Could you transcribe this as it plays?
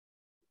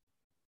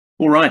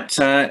All right,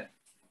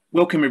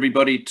 welcome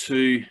everybody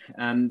to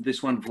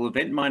this wonderful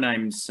event. My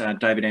name's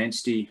David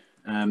Anstey.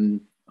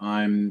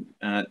 I'm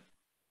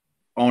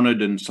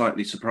honoured and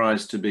slightly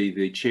surprised to be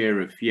the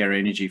chair of Yarra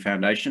Energy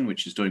Foundation,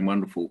 which is doing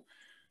wonderful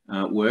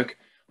work.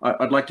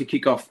 I'd like to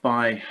kick off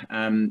by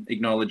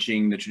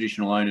acknowledging the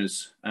traditional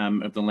owners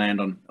of the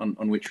land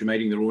on which we're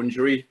meeting, the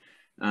Wurundjeri,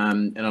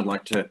 and I'd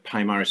like to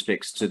pay my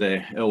respects to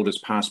their elders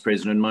past,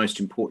 present, and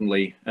most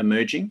importantly,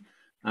 emerging.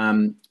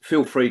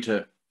 Feel free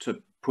to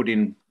put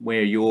in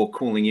where you're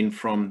calling in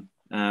from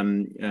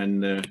and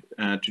the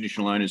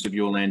traditional owners of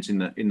your lands in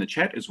the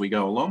chat as we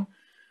go along.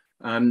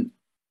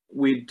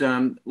 We'd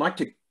like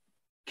to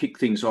kick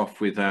things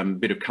off with a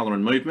bit of colour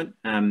and movement,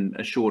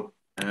 a short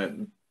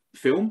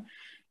film,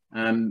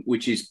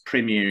 which is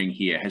premiering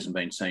here, hasn't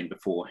been seen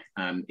before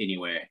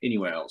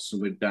anywhere else.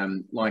 And we'd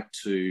like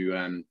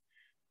to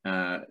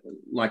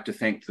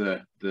thank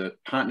the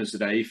partners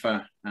at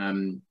AEFA,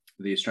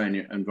 the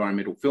Australian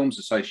Environmental Films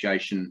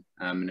Association,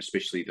 and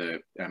especially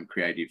the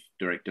creative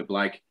director,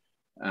 Blake.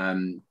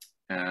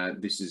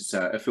 This is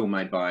a film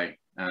made by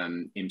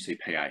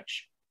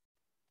MCPH.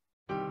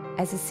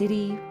 As a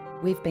city,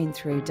 we've been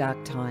through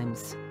dark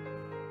times,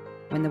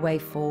 when the way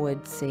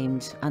forward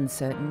seemed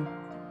uncertain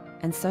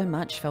and so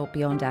much felt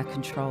beyond our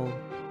control.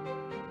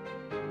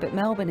 But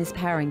Melbourne is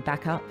powering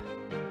back up.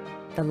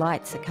 The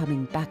lights are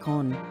coming back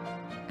on,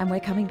 and we're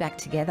coming back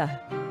together.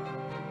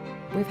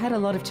 We've had a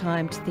lot of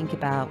time to think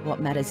about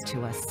what matters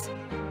to us,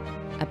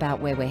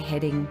 about where we're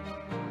heading,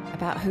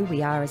 about who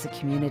we are as a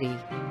community.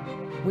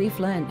 We've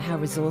learned how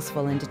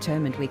resourceful and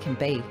determined we can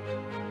be,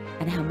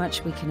 and how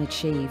much we can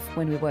achieve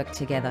when we work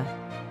together.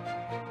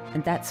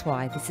 And that's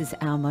why this is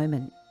our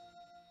moment.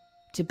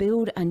 To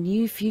build a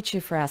new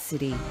future for our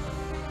city,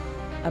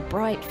 a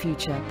bright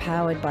future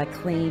powered by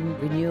clean,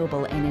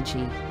 renewable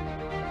energy,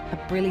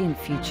 a brilliant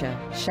future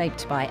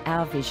shaped by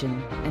our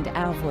vision and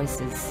our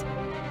voices,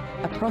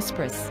 a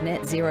prosperous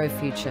net zero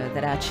future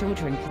that our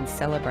children can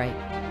celebrate.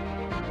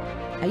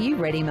 Are you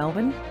ready,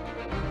 Melbourne?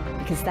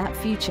 Because that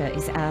future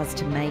is ours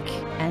to make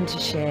and to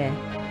share.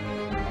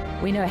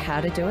 We know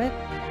how to do it,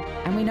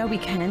 and we know we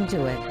can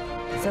do it.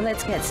 So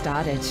let's get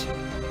started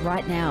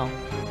right now,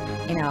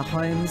 in our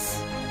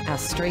homes, our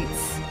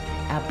streets,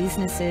 our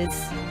businesses,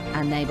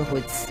 our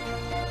neighbourhoods.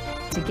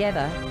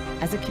 Together,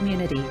 as a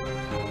community,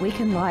 we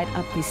can light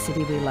up this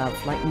city we love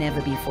like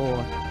never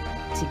before.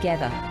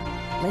 Together,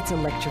 let's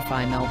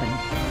electrify Melbourne.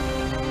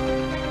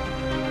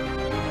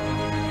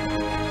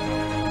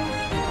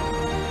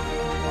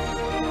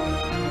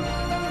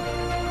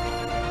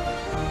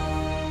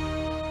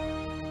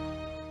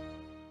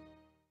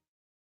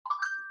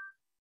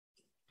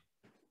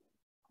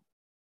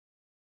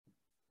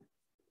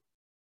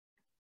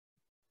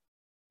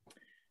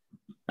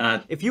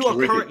 If you are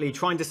currently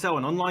trying to sell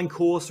an online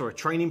course or a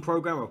training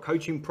program or a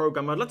coaching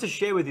program, I'd love to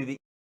share with you the...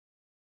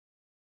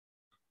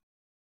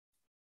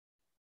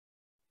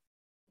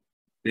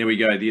 There we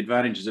go, the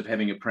advantages of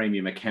having a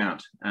premium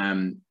account.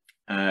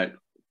 That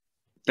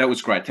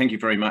was great. Thank you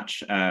very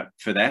much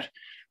for that.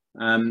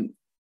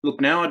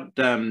 Look, now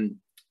I'd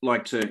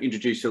like to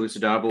introduce Elissa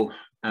Darville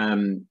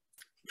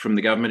from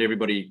the government.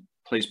 Everybody,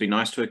 please be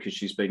nice to her because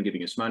she's been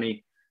giving us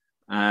money.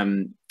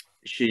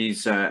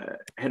 She's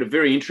had a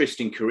very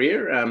interesting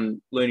career,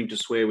 learning to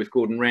swear with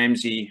Gordon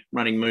Ramsay,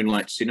 running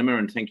Moonlight Cinema,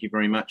 and thank you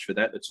very much for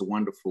that. It's a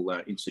wonderful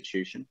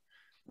institution.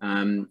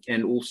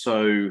 And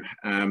also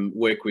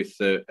work with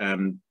the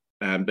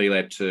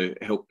BLAD to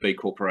help B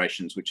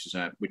corporations, which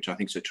I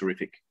think is a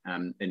terrific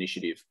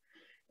initiative.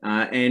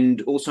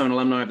 And also an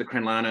alumni of the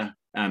Cranlana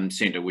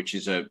Centre, which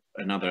is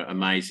another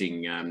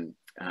amazing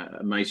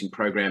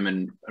program,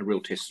 and a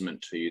real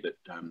testament to you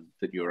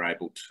that you're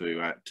able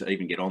to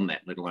even get on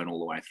that, let alone all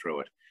the way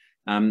through it.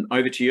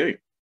 Over to you.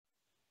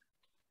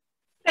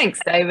 Thanks,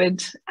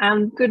 David.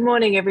 Good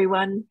morning,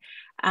 everyone.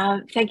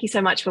 Thank you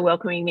so much for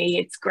welcoming me.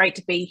 It's great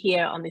to be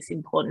here on this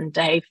important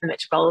day for the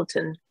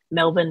Metropolitan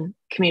Melbourne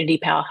Community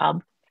Power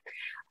Hub.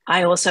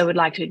 I also would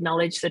like to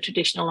acknowledge the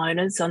traditional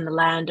owners on the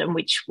land on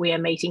which we are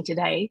meeting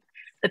today,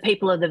 the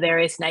people of the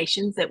various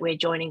nations that we're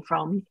joining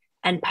from,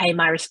 and pay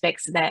my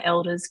respects to their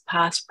elders,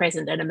 past,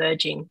 present, and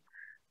emerging.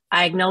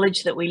 I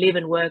acknowledge that we live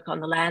and work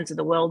on the lands of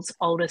the world's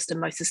oldest and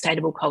most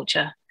sustainable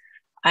culture.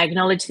 I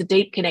acknowledge the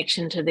deep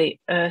connection to the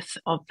earth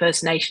of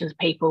First Nations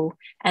people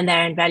and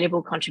their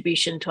invaluable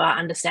contribution to our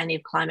understanding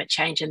of climate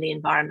change and the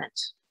environment.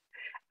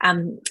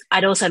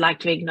 I'd also like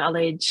to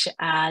acknowledge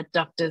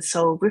Dr.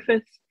 Saul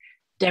Griffith,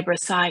 Deborah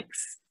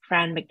Sykes,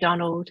 Fran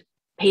McDonald,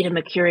 Peter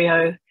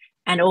Mercurio,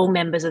 and all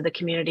members of the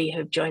community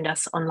who've joined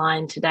us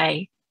online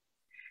today.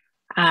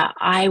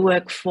 I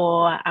work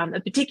for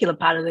a particular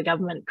part of the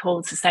government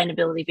called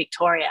Sustainability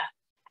Victoria.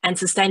 And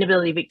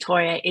Sustainability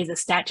Victoria is a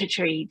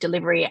statutory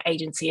delivery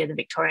agency of the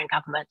Victorian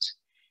Government.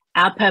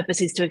 Our purpose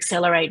is to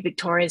accelerate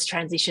Victoria's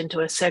transition to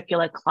a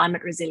circular,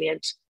 climate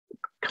resilient,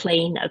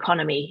 clean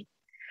economy.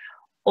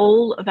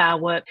 All of our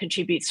work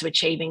contributes to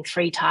achieving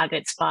 3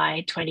 targets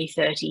by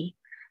 2030: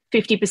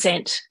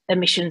 50%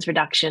 emissions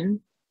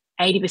reduction,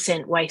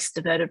 80% waste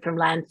diverted from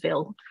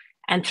landfill,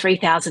 and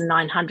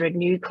 3,900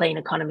 new clean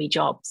economy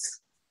jobs.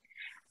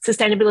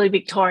 Sustainability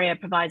Victoria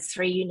provides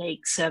 3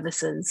 unique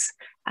services.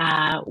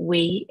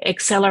 We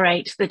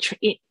accelerate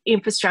the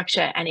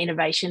infrastructure and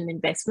innovation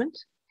investment.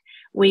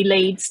 We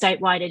lead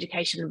statewide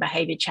education and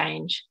behaviour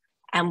change,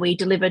 and we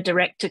deliver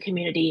direct to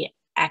community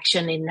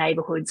action in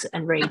neighbourhoods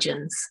and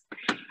regions.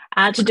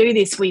 To do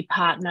this, we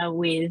partner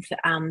with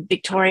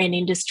Victorian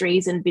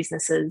industries and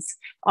businesses,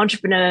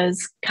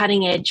 entrepreneurs,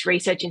 cutting-edge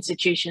research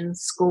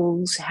institutions,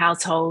 schools,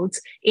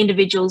 households,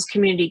 individuals,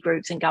 community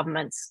groups and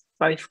governments,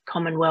 both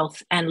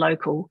Commonwealth and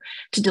local,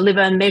 to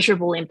deliver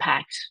measurable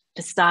impact,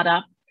 to start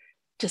up,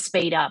 to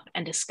speed up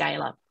and to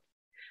scale up.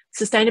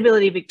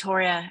 Sustainability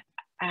Victoria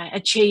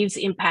achieves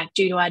impact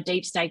due to our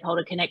deep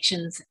stakeholder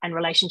connections and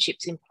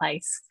relationships in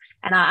place,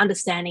 and our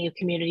understanding of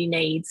community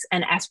needs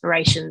and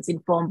aspirations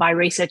informed by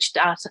research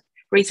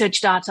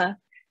data,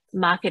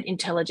 market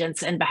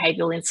intelligence and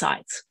behavioural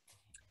insights.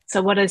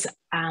 So what is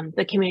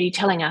the community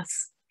telling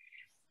us?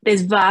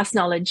 There's vast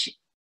knowledge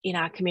in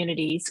our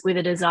communities with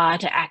a desire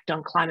to act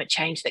on climate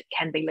change that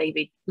can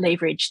be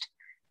leveraged.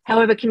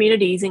 However,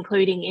 communities,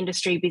 including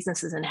industry,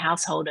 businesses and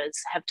householders,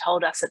 have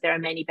told us that there are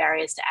many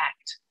barriers to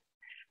act.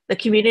 The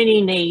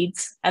community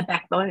needs a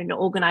backbone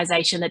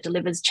organisation that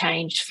delivers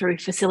change through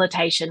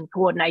facilitation,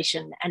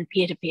 coordination and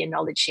peer-to-peer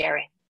knowledge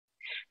sharing.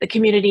 The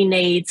community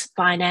needs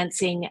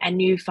financing and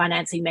new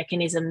financing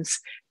mechanisms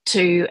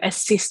to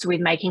assist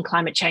with making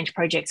climate change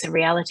projects a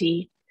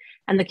reality.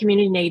 And the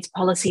community needs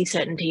policy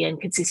certainty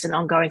and consistent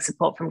ongoing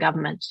support from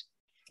government.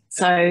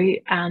 So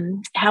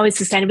how is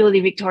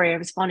Sustainability Victoria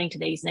responding to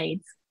these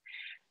needs?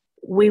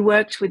 We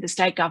worked with the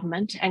state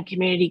government and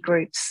community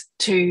groups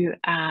to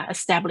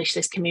establish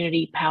this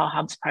Community Power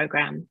Hubs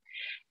program.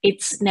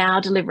 It's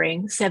now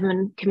delivering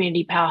 7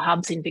 community power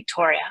hubs in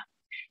Victoria.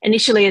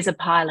 Initially as a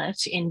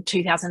pilot in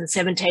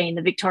 2017,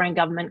 the Victorian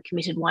Government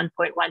committed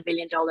 $1.1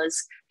 billion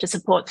to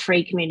support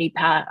 3 community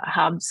power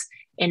hubs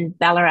in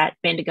Ballarat,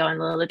 Bendigo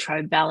and the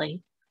Latrobe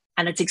Valley.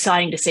 And it's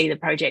exciting to see the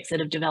projects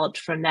that have developed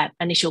from that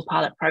initial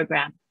pilot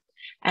program.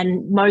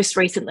 And most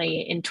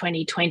recently in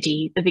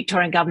 2020, the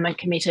Victorian Government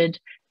committed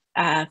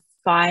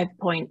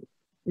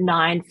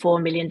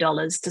 $5.94 million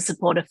to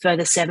support a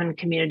further 7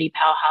 community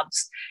power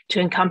hubs to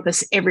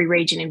encompass every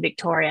region in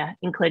Victoria,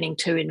 including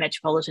 2 in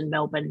metropolitan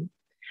Melbourne.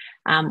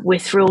 We're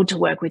thrilled to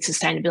work with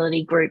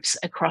sustainability groups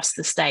across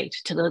the state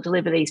to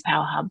deliver these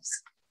power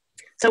hubs.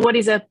 So what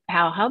is a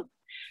power hub?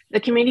 The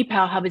Community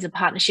Power Hub is a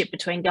partnership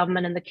between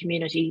government and the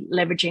community,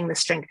 leveraging the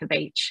strength of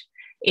each.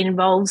 It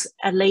involves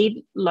a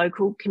lead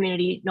local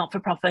community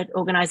not-for-profit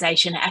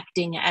organisation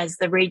acting as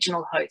the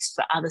regional host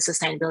for other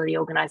sustainability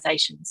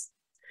organisations.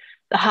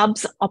 The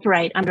hubs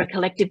operate under a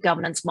collective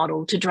governance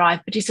model to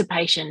drive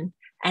participation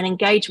and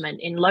engagement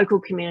in local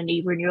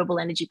community renewable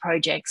energy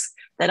projects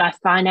that are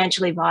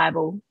financially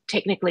viable,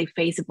 technically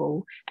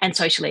feasible and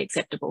socially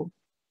acceptable.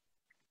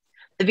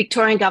 The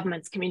Victorian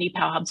Government's Community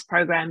Power Hubs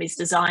program is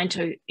designed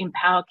to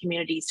empower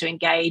communities to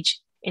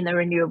engage in the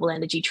renewable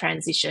energy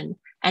transition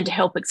and to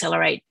help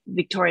accelerate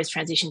Victoria's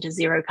transition to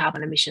zero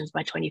carbon emissions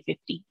by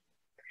 2050.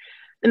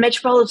 The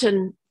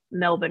Metropolitan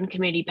Melbourne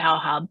Community Power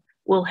Hub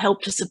will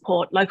help to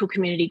support local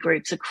community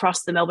groups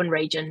across the Melbourne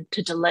region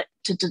to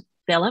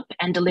develop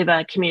and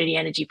deliver community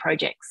energy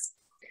projects.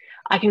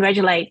 I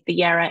congratulate the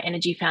Yarra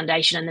Energy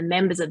Foundation and the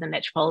members of the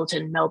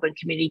Metropolitan Melbourne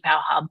Community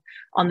Power Hub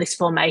on this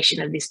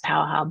formation of this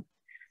Power Hub.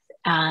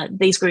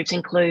 These groups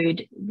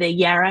include the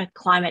Yarra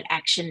Climate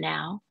Action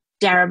Now,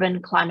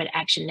 Darebin Climate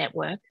Action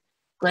Network,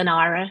 Glen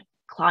Eira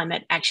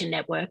Climate Action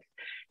Network,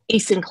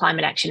 Eastern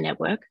Climate Action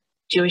Network,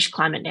 Jewish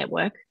Climate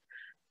Network,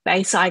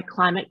 Bayside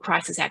Climate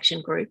Crisis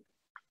Action Group,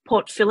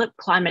 Port Phillip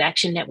Climate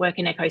Action Network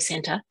and Eco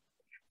Centre,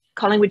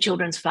 Collingwood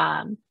Children's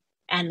Farm,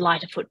 and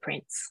Lighter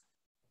Footprints.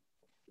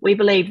 We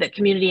believe that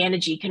community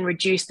energy can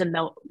reduce the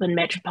Melbourne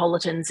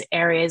metropolitan's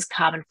area's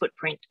carbon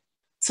footprint,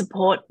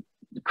 support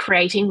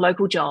creating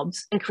local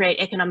jobs and create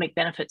economic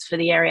benefits for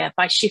the area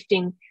by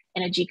shifting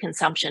energy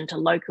consumption to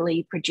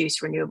locally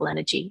produced renewable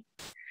energy.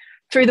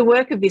 Through the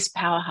work of this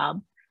Power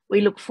Hub,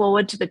 we look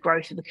forward to the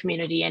growth of the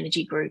community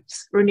energy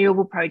groups,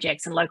 renewable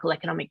projects and local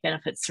economic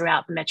benefits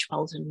throughout the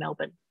metropolitan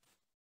Melbourne.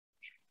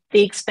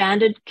 The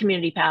expanded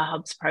Community Power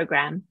Hubs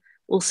program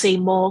will see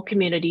more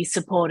communities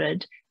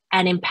supported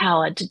and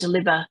empowered to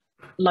deliver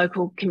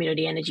local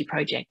community energy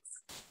projects.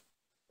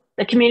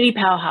 The Community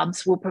Power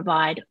Hubs will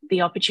provide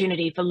the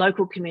opportunity for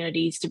local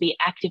communities to be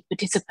active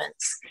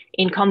participants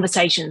in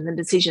conversations and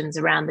decisions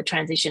around the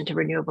transition to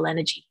renewable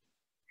energy.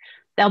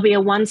 They'll be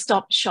a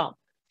one-stop shop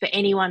for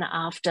anyone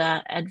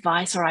after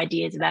advice or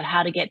ideas about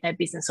how to get their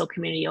business or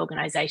community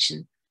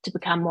organisation to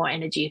become more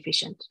energy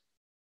efficient.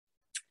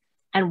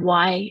 And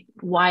why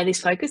this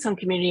focus on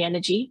community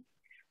energy?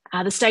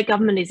 The state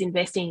government is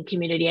investing in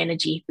community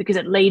energy because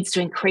it leads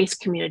to increased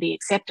community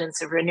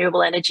acceptance of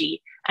renewable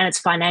energy and its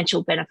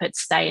financial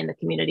benefits stay in the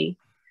community.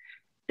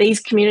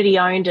 These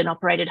community-owned and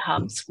operated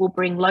hubs will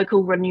bring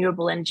local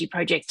renewable energy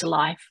projects to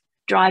life,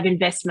 drive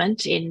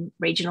investment in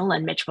regional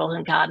and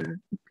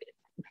metropolitan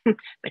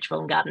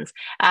Metropolitan Gardens,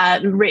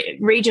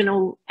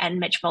 regional and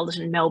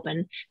metropolitan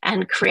Melbourne,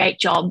 and create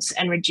jobs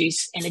and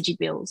reduce energy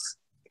bills.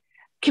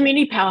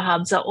 Community power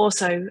hubs are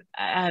also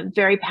a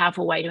very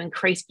powerful way to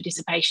increase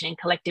participation in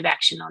collective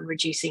action on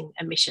reducing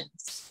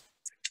emissions.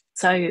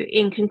 So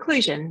in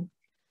conclusion,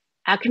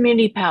 our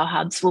community power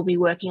hubs will be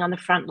working on the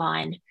front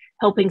line,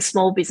 helping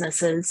small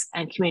businesses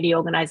and community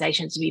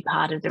organisations to be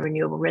part of the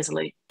renewable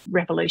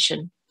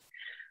revolution.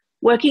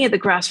 Working at the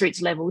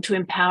grassroots level to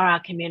empower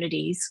our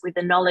communities with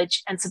the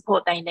knowledge and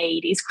support they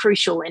need is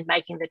crucial in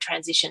making the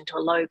transition to a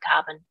low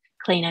carbon,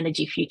 clean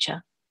energy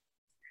future.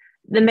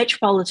 The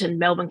Metropolitan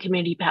Melbourne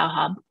Community Power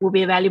Hub will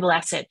be a valuable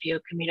asset for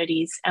your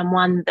communities and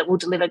one that will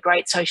deliver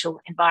great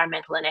social,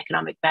 environmental and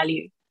economic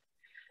value.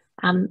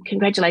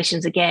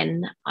 Congratulations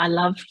again. I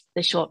loved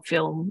the short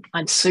film.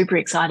 I'm super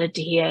excited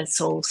to hear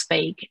Saul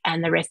speak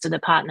and the rest of the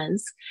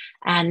partners,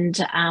 and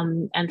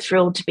I'm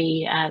thrilled to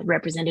be a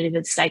representative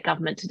of the state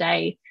government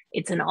today.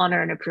 It's an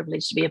honour and a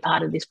privilege to be a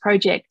part of this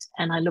project,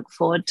 and I look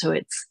forward to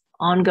its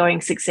ongoing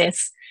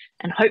success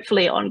and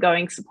hopefully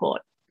ongoing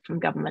support from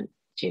government.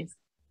 Cheers.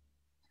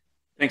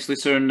 Thanks,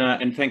 Lisa,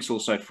 and thanks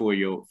also for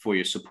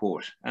your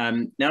support.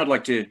 Now I'd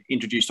like to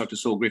introduce Dr.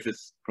 Saul Griffith.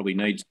 Probably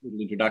needs a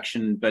little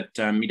introduction, but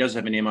he does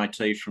have an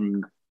MIT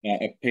from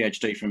a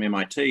PhD from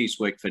MIT. He's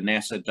worked for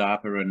NASA,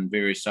 DARPA, and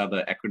various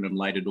other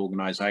acronym-related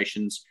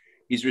organisations.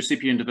 He's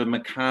recipient of a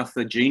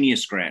MacArthur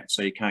Genius Grant,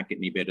 so you can't get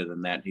any better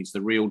than that. He's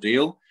the real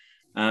deal.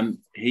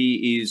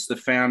 He is the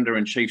founder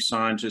and chief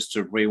scientist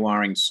of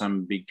Rewiring,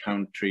 some big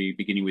country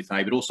beginning with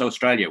A, but also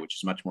Australia, which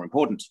is much more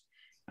important.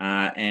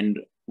 And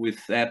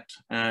with that,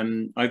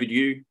 over to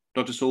you,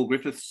 Dr. Saul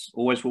Griffiths,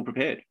 always well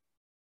prepared.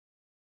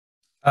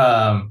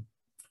 I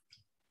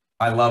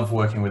love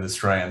working with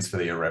Australians for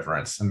the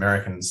irreverence.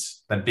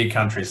 Americans, that big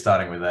country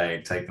starting with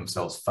A, take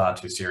themselves far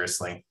too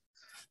seriously.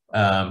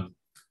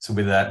 So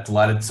with that,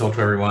 delighted to talk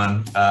to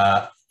everyone.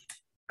 I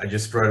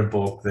just wrote a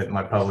book that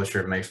my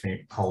publisher makes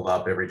me hold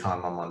up every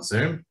time I'm on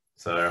Zoom.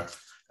 So,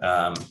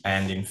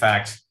 and in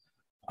fact,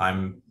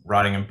 I'm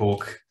writing a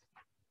book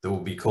that will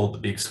be called The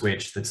Big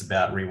Switch, that's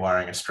about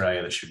rewiring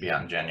Australia, that should be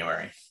out in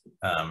January,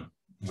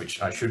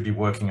 which I should be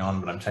working on,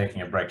 but I'm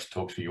taking a break to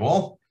talk to you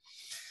all.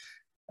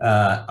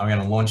 I'm going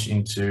to launch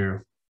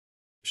into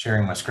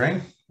sharing my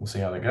screen. We'll see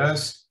how that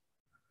goes.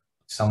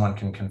 Someone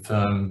can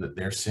confirm that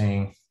they're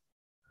seeing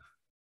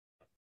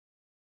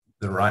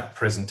the right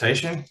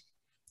presentation.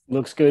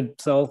 Looks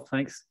good, Saul,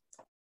 thanks.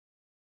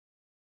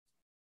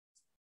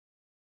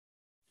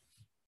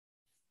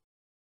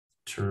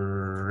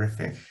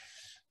 Terrific.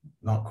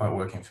 Not quite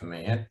working for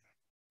me yet.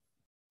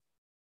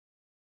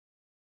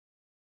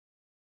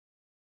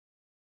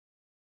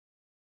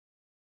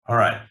 All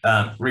right,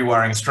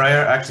 Rewiring Australia.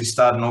 I actually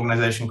started an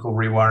organization called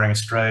Rewiring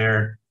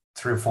Australia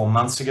 3 or 4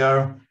 months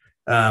ago.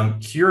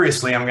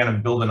 Curiously, I'm going to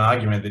build an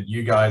argument that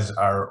you guys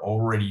are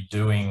already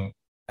doing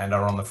and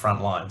are on the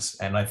front lines.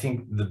 And I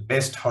think the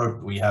best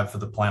hope we have for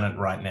the planet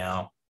right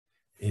now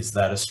is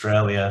that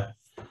Australia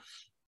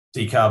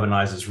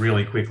decarbonizes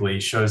really quickly,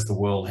 shows the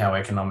world how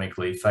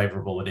economically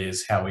favorable it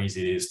is, how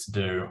easy it is to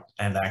do,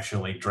 and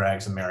actually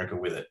drags America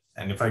with it.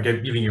 And if I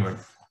get giving you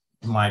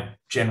my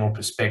general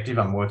perspective,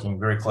 I'm working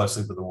very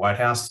closely with the White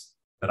House,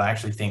 but I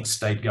actually think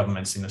state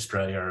governments in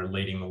Australia are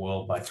leading the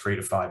world by 3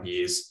 to 5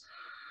 years.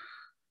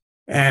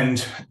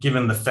 And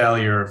given the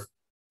failure of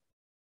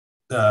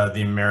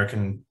the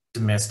American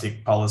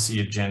domestic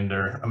policy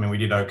agenda, I mean, we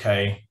did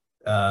okay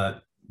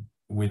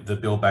with the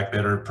Build Back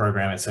Better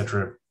program,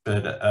 etc.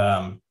 But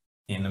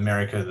in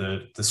America,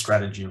 the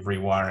strategy of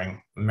Rewiring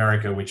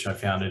America, which I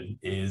founded,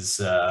 is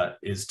to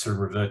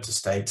revert to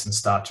states and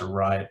start to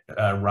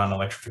run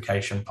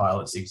electrification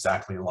pilots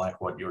exactly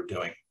like what you're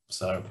doing.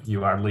 So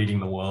you are leading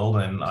the world,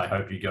 and I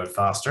hope you go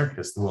faster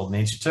because the world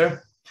needs you to.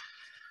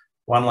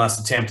 One last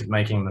attempt at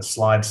making the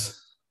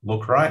slides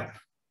look right.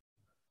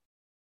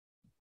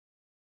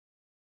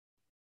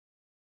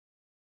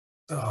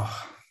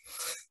 Oh.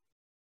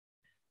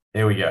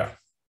 There we go.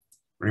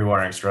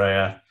 Rewiring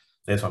Australia.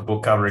 There's my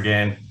book cover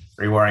again.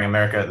 Rewiring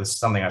America. This is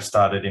something I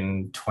started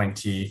in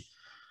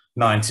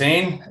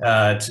 2019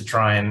 to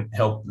try and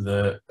help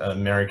the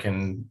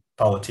American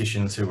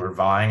politicians who were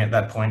vying at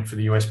that point for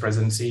the US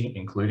presidency,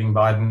 including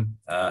Biden,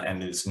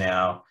 and is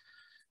now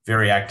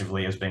very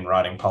actively has been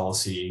writing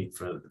policy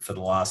for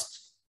the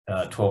last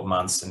 12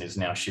 months and is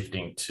now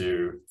shifting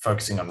to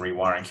focusing on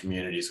rewiring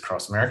communities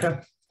across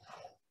America.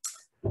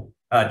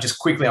 Just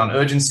quickly on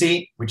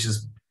urgency, which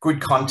is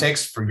good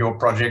context for your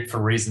project for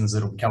reasons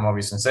that will become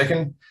obvious in a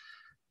second.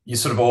 You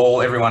sort of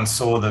everyone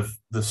saw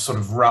the sort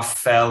of rough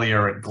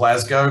failure at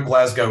Glasgow.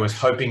 Glasgow was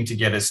hoping to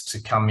get us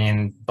to come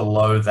in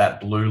below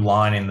that blue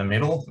line in the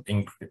middle,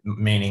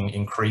 meaning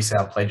increase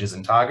our pledges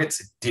and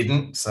targets. It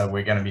didn't, so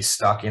we're going to be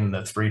stuck in the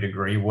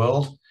 3-degree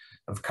world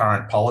of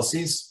current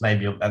policies,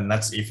 maybe, and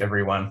that's if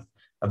everyone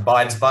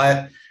abides by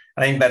it.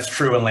 I think that's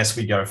true unless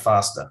we go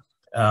faster.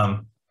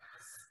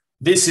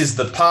 This is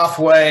the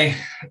pathway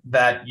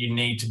that you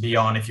need to be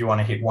on if you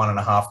want to hit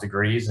 1.5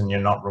 degrees and you're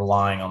not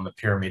relying on the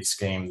pyramid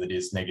scheme that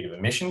is negative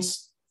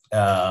emissions.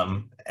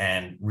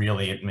 And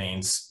really it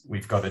means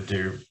we've got to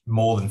do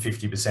more than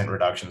 50%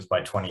 reductions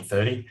by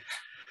 2030.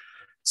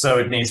 So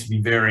it needs to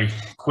be very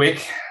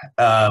quick.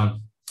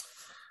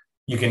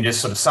 You can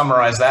just sort of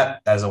summarize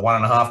that as a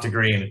 1.5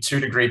 degree and a 2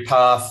 degree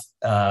path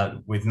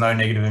with no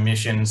negative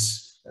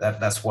emissions.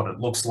 That's what it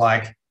looks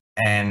like.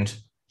 And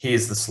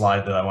here's the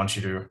slide that I want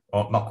you to,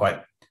 well, not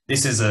quite.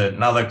 This is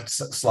another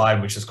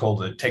slide, which is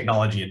called the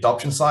technology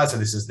adoption slide. So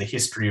this is the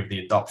history of the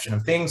adoption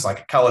of things like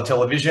a color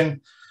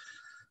television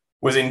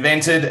was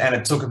invented, and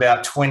it took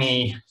about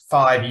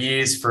 25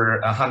 years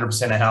for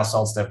 100% of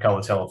households to have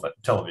color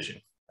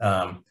television.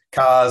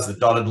 Cars, the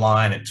dotted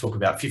line, it took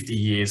about 50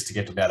 years to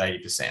get to about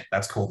 80%.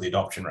 That's called the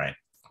adoption rate.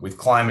 With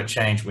climate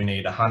change, we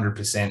need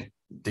 100%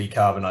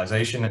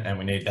 decarbonisation, and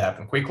we need it to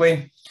happen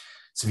quickly.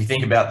 So if you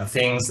think about the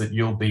things that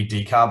you'll be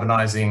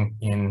decarbonising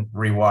in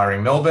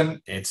Rewiring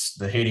Melbourne, it's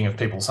the heating of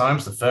people's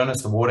homes, the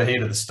furnace, the water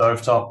heater, the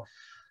stovetop.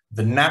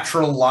 The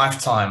natural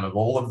lifetime of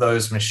all of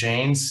those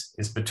machines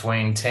is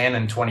between 10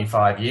 and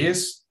 25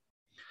 years.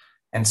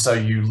 And so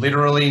you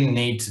literally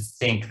need to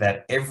think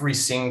that every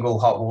single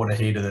hot water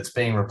heater that's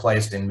being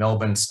replaced in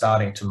Melbourne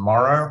starting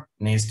tomorrow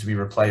needs to be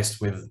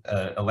replaced with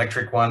an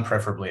electric one,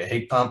 preferably a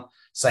heat pump.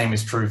 Same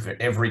is true for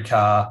every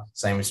car.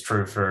 Same is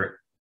true for,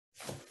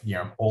 you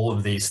know, all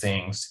of these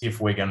things if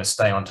we're going to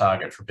stay on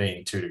target for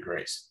being 2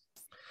 degrees.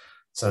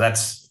 So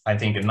that's, I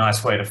think, a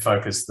nice way to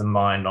focus the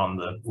mind on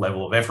the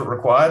level of effort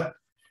required.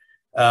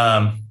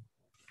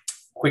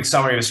 Quick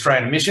summary of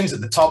Australian emissions at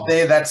the top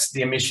there. That's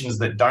the emissions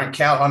that don't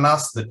count on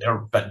us,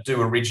 but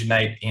do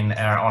originate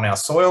on our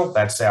soil.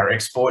 That's our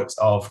exports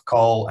of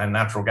coal and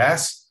natural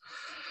gas.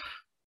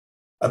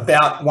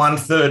 About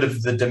 1/3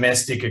 of the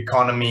domestic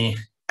economy,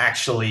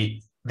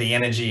 actually, the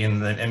energy and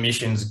the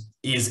emissions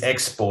is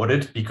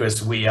exported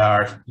because we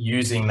are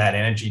using that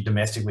energy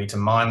domestically to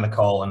mine the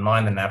coal and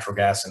mine the natural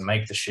gas and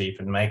make the sheep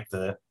and make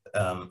the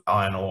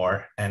iron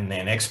ore and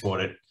then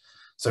export it.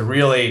 So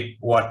really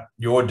what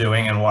you're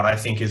doing, and what I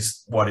think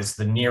is what is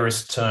the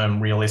nearest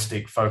term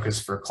realistic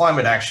focus for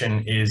climate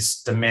action,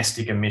 is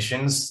domestic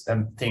emissions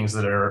and things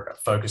that are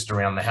focused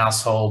around the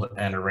household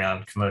and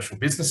around commercial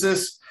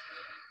businesses.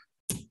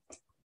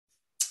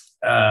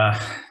 I'm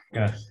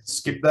gonna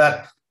skip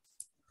that.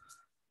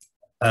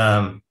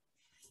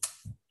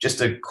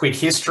 Just a quick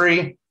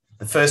history.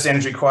 The first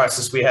energy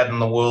crisis we had in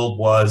the world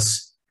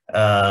was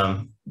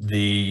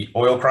the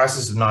oil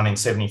crisis of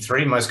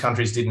 1973. Most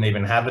countries didn't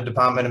even have a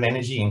Department of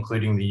Energy,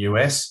 including the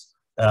US.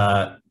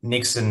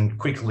 Nixon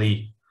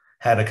quickly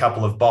had a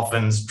couple of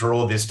boffins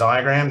draw this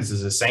diagram. This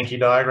is a Sankey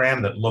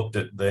diagram that looked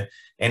at the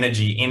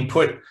energy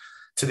input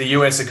to the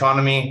US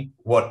economy,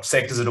 what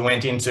sectors it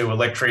went into: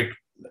 electric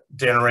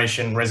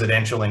generation,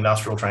 residential,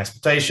 industrial,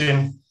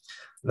 transportation.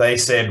 They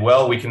said,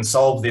 well, we can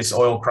solve this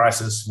oil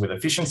crisis with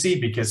efficiency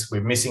because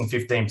we're missing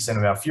 15%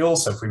 of our fuel.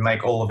 So if we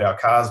make all of our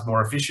cars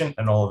more efficient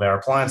and all of our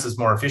appliances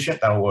more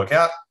efficient, that'll work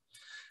out.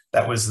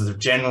 That was the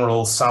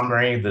general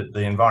summary that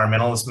the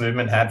environmentalist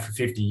movement had for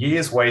 50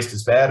 years. Waste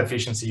is bad,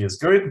 efficiency is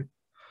good.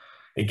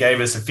 It gave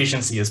us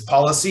efficiency as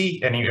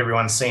policy, and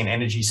everyone's seen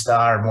Energy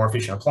Star and more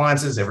efficient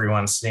appliances.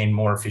 Everyone's seen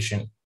more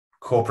efficient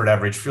corporate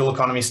average fuel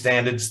economy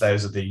standards.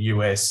 Those are the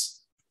US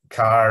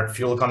car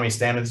fuel economy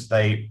standards.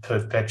 They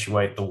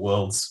perpetuate the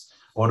world's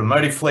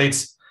automotive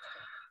fleets.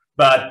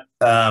 But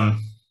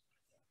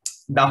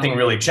nothing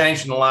really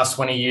changed in the last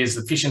 20 years.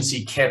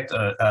 Efficiency kept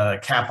a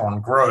cap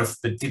on growth,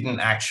 but didn't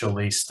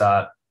actually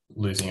start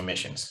losing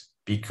emissions.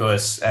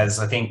 Because as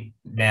I think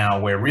now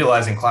we're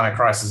realizing, climate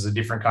crisis is a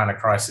different kind of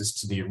crisis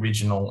to the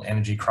original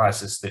energy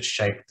crisis that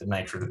shaped the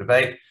nature of the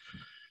debate.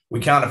 We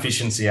can't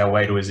efficiency our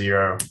way to a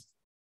zero.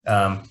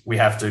 We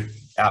have to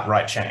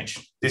outright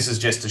change. This is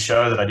just to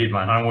show that I did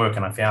my homework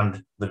and I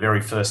found the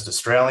very first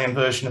Australian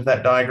version of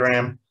that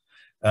diagram.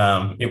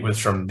 It was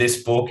from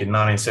this book in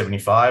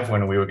 1975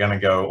 when we were going to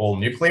go all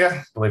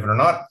nuclear, believe it or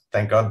not.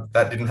 Thank God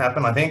that didn't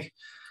happen, I think.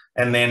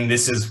 And then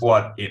this is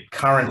what it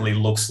currently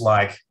looks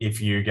like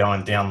if you go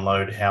and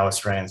download how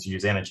Australians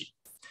use energy.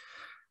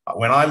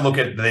 When I look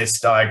at this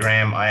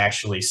diagram, I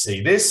actually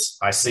see this.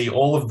 I see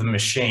all of the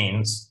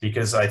machines,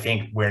 because I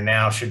think we're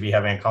now should be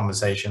having a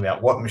conversation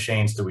about what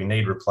machines do we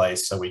need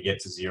replaced so we get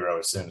to zero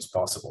as soon as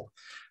possible.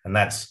 And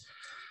that's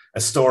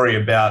a story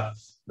about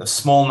the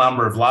small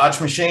number of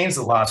large machines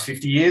the last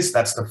 50 years.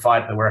 That's the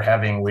fight that we're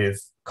having with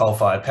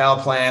coal-fired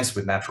power plants,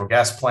 with natural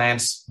gas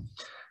plants.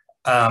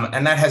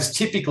 And that has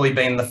typically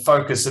been the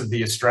focus of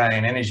the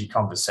Australian energy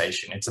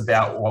conversation. It's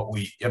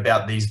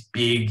about these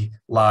big,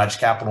 large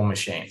capital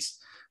machines.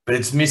 But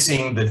it's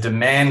missing the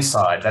demand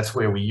side. That's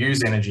where we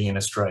use energy in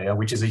Australia,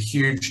 which is a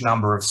huge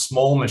number of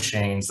small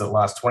machines that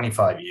last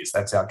 25 years.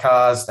 That's our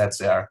cars, that's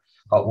our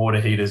hot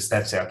water heaters,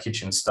 that's our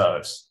kitchen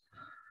stoves.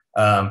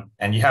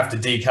 And you have to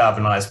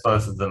decarbonize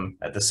both of them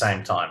at the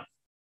same time.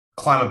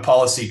 Climate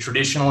policy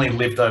traditionally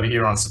lived over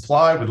here on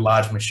supply with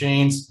large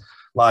machines,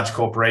 large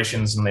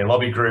corporations and their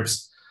lobby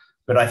groups.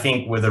 But I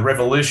think with the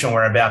revolution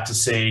we're about to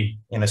see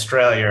in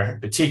Australia,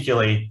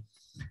 particularly,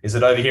 is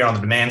that over here on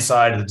the demand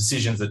side, the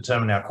decisions that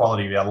determine our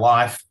quality of our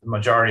life, the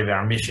majority of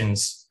our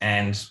emissions,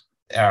 and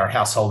our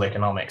household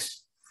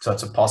economics. So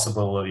it's a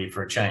possibility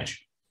for a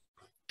change.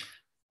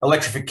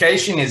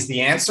 Electrification is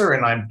the answer,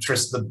 and I'm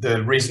just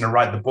the reason to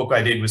write the book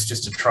I did was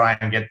just to try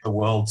and get the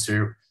world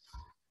to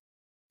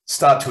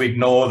start to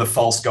ignore the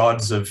false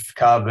gods of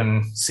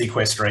carbon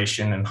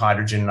sequestration and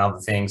hydrogen and other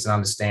things, and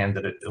understand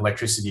that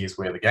electricity is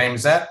where the game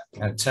is at.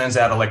 And it turns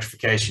out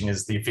electrification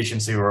is the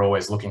efficiency we're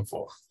always looking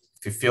for.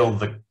 If you fill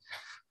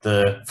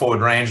the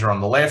Ford Ranger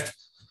on the left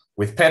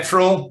with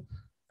petrol,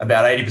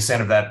 about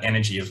 80% of that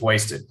energy is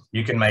wasted.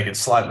 You can make it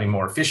slightly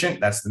more efficient,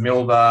 that's the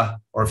middle bar,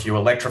 or if you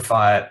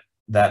electrify it,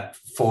 that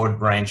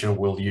Ford Ranger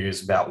will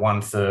use about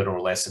 1/3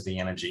 or less of the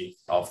energy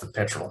of the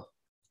petrol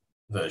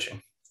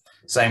version.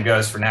 Same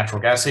goes for natural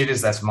gas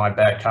heaters. That's my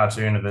bad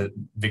cartoon of the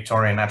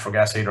Victorian natural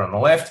gas heater on the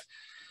left.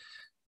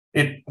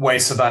 It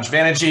wastes a bunch of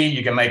energy.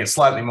 You can make it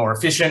slightly more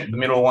efficient, the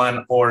middle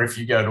one, or if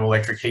you go to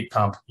electric heat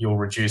pump, you'll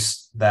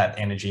reduce that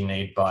energy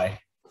need by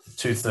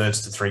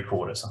 2/3 to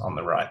 3/4 on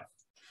the right.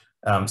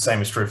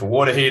 Same is true for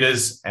water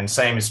heaters, and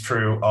same is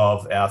true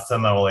of our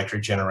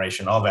thermoelectric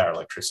generation of our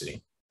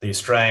electricity. The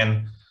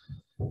Australian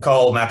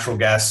coal, natural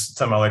gas,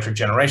 thermoelectric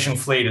generation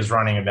fleet is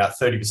running about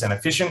 30%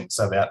 efficient,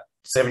 so about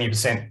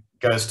 70%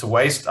 goes to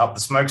waste up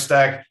the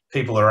smokestack.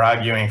 People are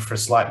arguing for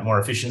slight more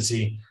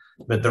efficiency,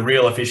 but the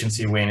real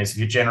efficiency win is if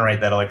you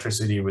generate that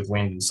electricity with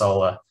wind and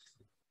solar,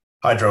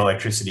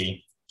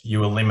 hydroelectricity,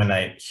 you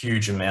eliminate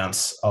huge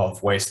amounts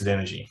of wasted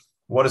energy.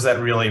 What does that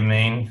really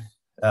mean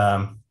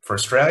for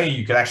Australia?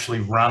 You could actually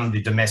run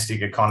the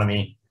domestic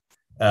economy.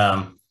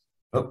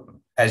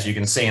 As you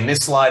can see in this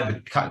slide,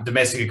 the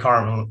domestic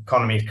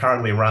economy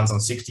currently runs on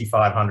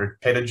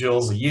 6,500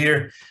 petajoules a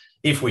year.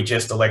 If we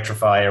just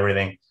electrify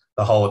everything,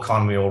 the whole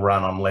economy will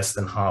run on less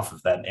than half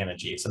of that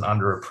energy. It's an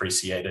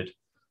underappreciated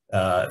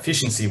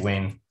efficiency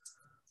win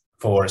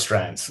for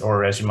Australians,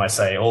 or as you might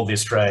say, all the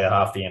Australia,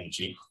 half the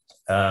energy.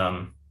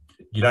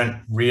 You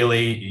don't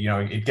really,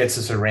 it gets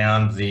us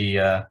around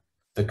the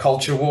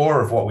culture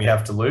war of what we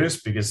have to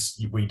lose, because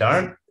we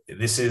don't.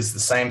 This is the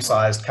same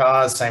sized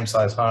cars, same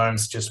size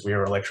homes, just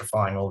we're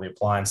electrifying all the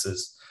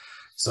appliances.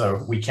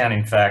 So we can,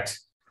 in fact,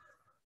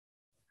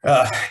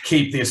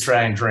 keep the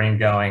Australian dream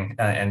going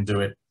and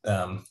do it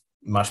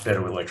much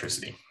better with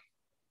electricity.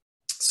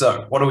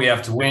 So what do we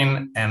have to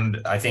win?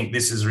 And I think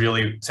this is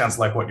really, sounds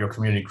like what your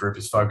community group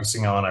is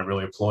focusing on. I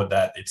really applaud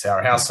that. It's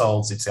our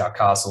households, it's our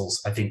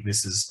castles. I think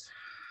this is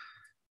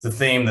the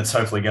theme that's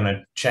hopefully going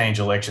to change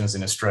elections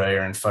in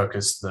Australia and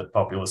focus the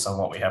populace on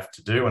what we have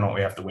to do and what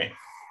we have to win.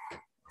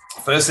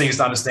 First thing is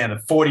to understand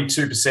that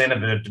 42% of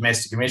the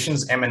domestic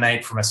emissions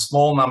emanate from a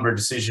small number of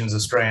decisions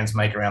Australians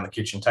make around the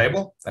kitchen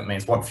table. That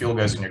means what fuel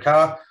goes in your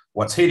car,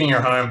 what's heating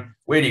your home,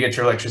 where do you get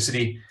your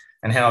electricity,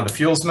 and how the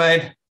fuel's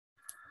made.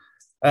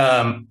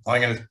 I'm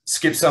going to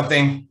skip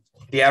something.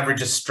 The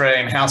average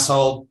Australian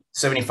household,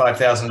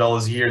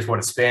 $75,000 a year is what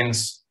it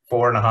spends.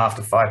 $4,500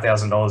 to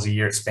 $5,000 a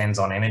year it spends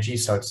on energy,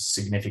 so it's a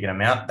significant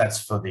amount. That's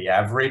for the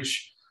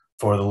average.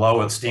 For the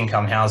lowest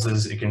income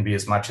houses, it can be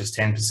as much as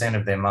 10%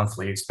 of their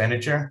monthly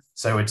expenditure.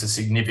 So it's a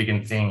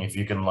significant thing if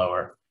you can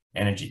lower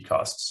energy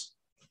costs.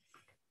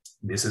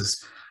 This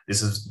is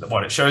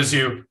what it shows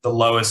you. The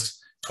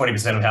lowest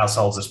 20% of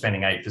households are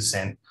spending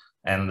 8%,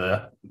 and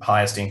the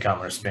highest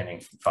income are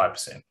spending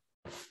 5%.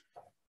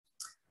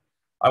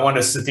 I want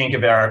us to think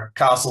of our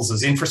castles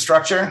as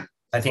infrastructure.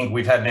 I think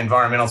we've had an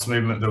environmentalist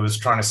movement that was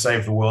trying to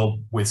save the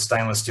world with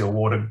stainless steel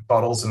water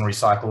bottles and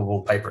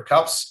recyclable paper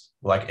cups,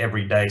 like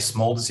everyday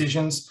small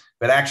decisions.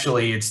 But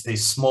actually, it's the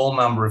small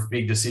number of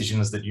big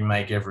decisions that you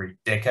make every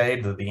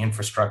decade that are the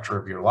infrastructure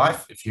of your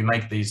life. If you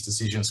make these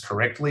decisions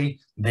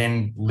correctly,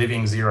 then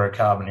living zero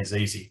carbon is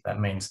easy. That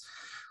means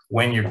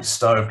when your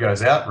stove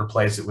goes out,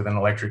 replace it with an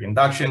electric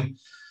induction.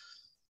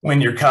 When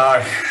your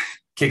car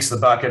kicks the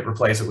bucket,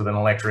 replace it with an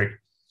electric,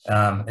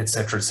 et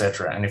cetera, et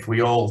cetera. And if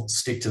we all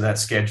stick to that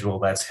schedule,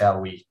 that's how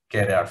we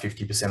get our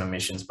 50%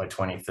 emissions by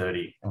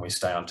 2030 and we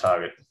stay on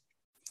target.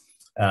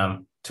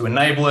 To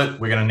enable it,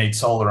 we're going to need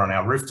solar on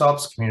our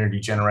rooftops. Community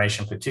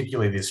generation,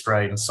 particularly the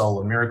Australian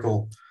solar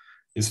miracle,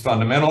 is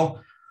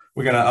fundamental.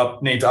 We're going to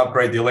need to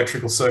upgrade the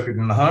electrical circuit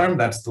in the home.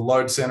 That's the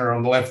load center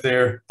on the left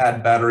there.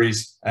 Add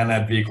batteries and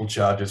add vehicle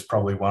chargers,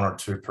 probably 1 or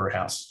 2 per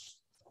house.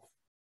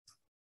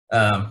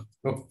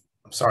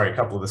 Sorry, a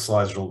couple of the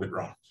slides are a little bit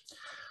wrong.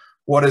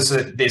 What does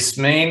this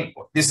mean?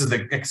 This is the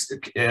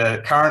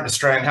current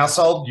Australian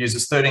household,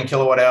 uses 13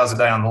 kilowatt hours a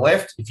day on the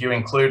left. If you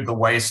include the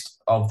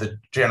waste of the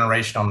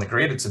generation on the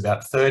grid, it's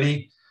about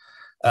 30.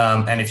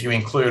 And if you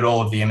include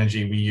all of the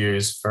energy we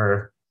use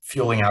for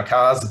fueling our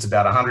cars, it's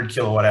about 100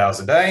 kilowatt hours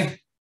a day.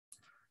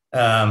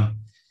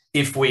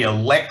 If we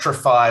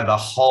electrify the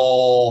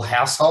whole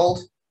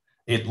household,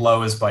 it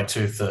lowers by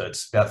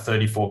 2/3, about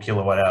 34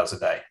 kilowatt hours a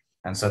day.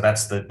 And so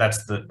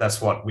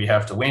that's what we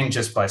have to win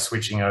just by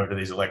switching over to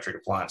these electric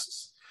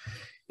appliances.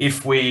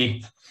 If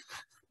we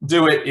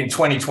do it in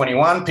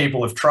 2021,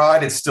 people have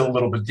tried, it's still a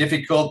little bit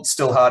difficult,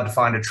 still hard to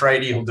find a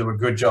tradie who'll do a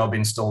good job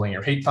installing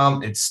your heat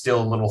pump. It's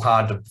still a little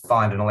hard to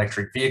find an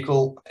electric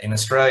vehicle in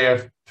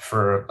Australia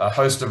for a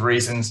host of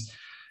reasons.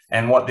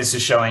 And what this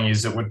is showing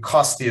is it would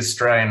cost the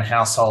Australian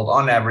household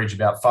on average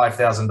about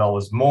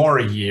 $5,000 more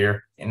a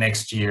year in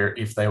next year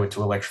if they were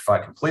to electrify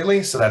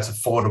completely. So that's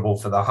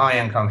affordable for the high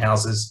income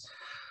houses.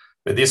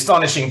 But the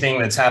astonishing thing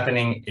that's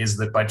happening is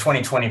that by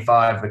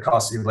 2025, the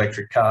cost of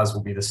electric cars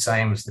will be the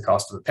same as the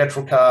cost of a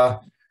petrol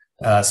car.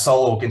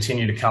 Solar will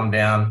continue to come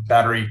down.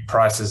 Battery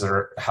prices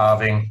are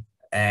halving,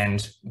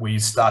 and we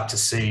start to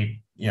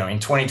see, in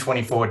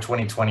 2024,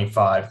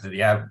 2025,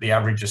 the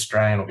average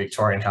Australian or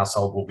Victorian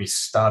household will be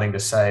starting to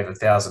save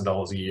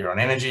 $1,000 a year on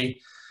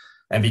energy.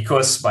 And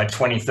because by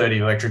 2030,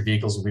 electric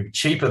vehicles will be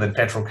cheaper than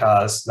petrol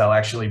cars, they'll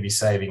actually be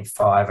saving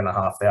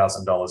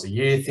 $5,500 a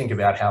year. Think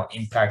about how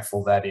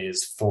impactful that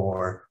is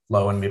for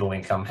low and middle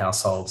income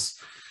households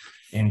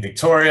in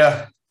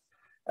Victoria.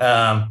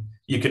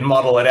 You can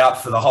model it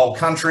out for the whole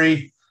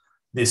country.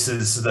 This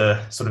is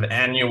the sort of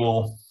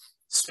annual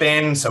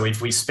spend. So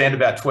if we spend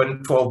about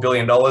 $12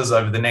 billion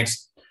over the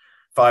next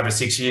 5 or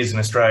 6 years in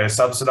Australia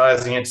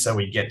subsidising it, so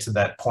we get to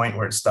that point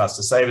where it starts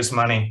to save us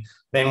money,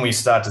 then we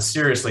start to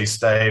seriously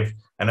save,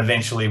 and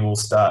eventually we'll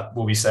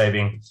be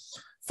saving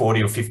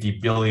 $40 or $50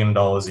 billion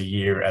a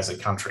year as a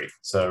country.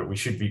 So we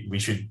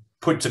should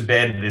put to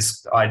bed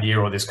this idea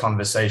or this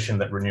conversation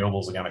that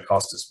renewables are going to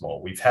cost us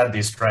more. We've had the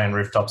Australian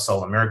rooftop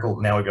solar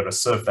miracle. Now we've got to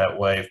surf that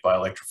wave by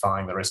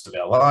electrifying the rest of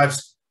our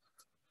lives.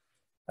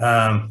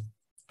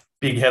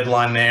 Big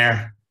headline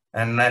there,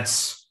 and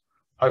that's,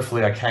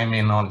 hopefully I came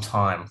in on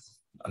time,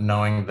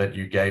 knowing that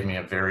you gave me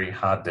a very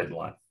hard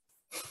deadline.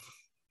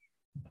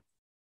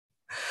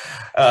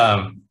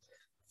 How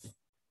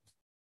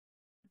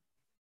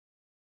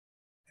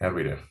do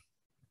we do?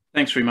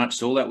 Thanks very much,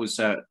 Saul. That was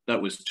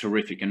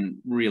terrific and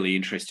really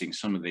interesting.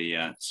 Some of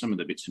the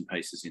bits and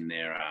pieces in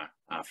there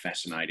are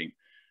fascinating.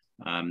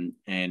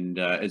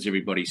 As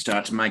everybody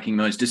starts making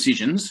those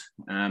decisions,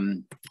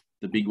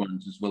 the big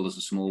ones as well as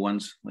the small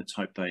ones, let's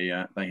hope they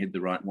head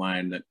the right way,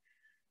 and that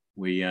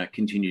we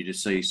continue to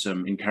see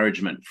some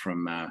encouragement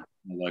from the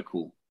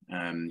local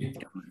government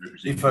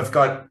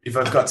representatives. If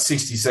I've got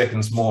 60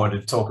 seconds more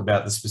to talk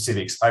about the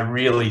specifics, I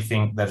really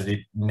think that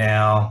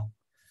now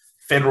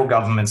federal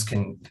governments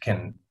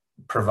can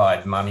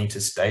provide money to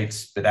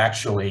states, but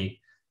actually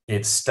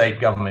it's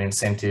state government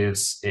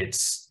incentives,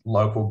 it's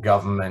local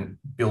government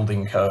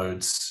building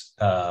codes,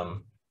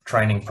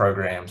 training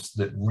programs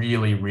that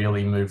really,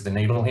 really move the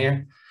needle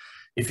here.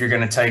 If you're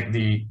going to take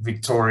the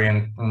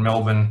Victorian and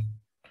Melbourne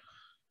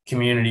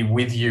community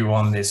with you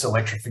on this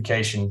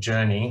electrification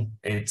journey,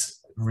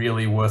 it's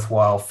really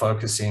worthwhile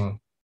focusing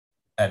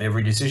at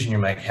every decision you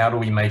make. How do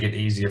we make it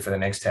easier for the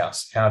next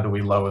house? How do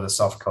we lower the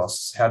soft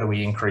costs? How do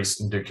we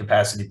increase and do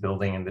capacity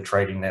building in the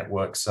trading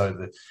network so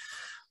that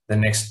the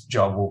next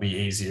job will be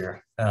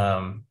easier?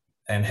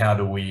 And how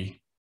do we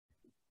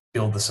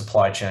build the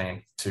supply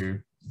chain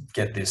to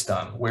get this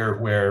done?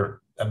 We're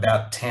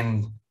about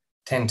 10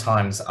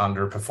 times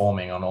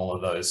underperforming on all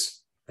of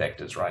those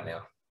vectors right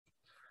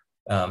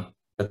now.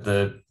 But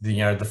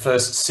the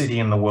first city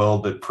in the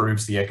world that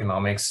proves the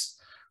economics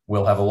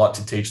will have a lot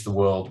to teach the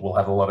world. We'll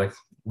have a lot of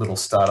little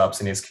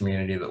startups in its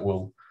community that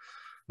will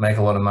make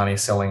a lot of money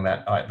selling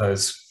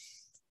those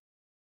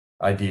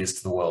ideas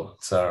to the world.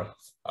 So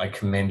I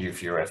commend you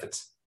for your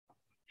efforts.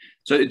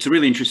 So it's a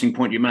really interesting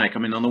point you make. I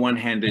mean, on the one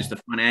hand, there's the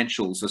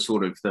financials, are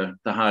sort of the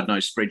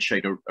hard-nosed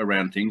spreadsheet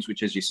around things,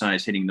 which, as you say,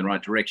 is heading in the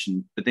right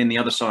direction. But then the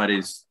other side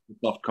is the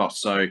soft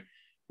costs. So,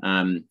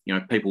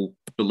 people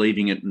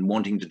believing it and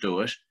wanting to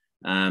do it,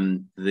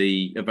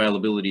 the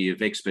availability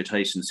of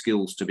expertise and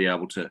skills to be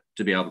able to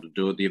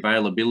do it, the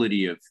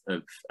availability of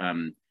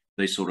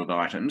these sort of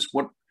items.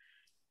 What,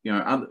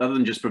 other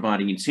than just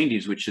providing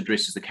incentives, which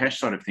addresses the cash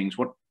side of things,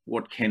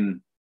 what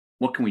can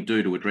we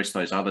do to address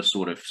those other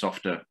sort of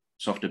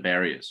softer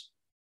barriers?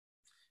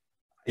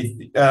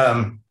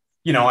 I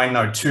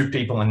know 2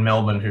 people in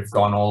Melbourne who've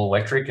gone all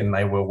electric, and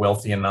they were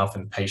wealthy enough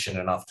and patient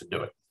enough to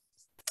do it.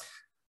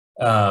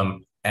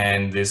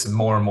 And there's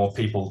more and more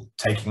people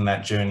taking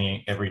that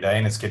journey every day,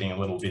 and it's getting a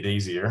little bit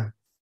easier.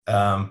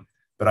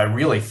 But I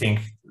really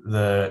think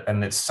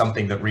and it's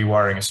something that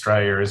Rewiring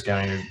Australia is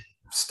going to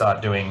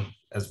start doing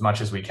as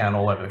much as we can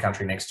all over the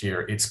country next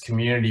year. It's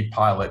community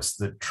pilots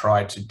that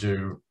try to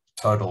do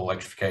total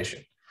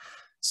electrification.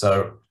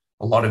 So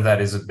a lot of that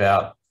is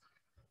about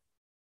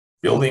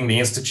building the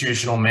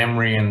institutional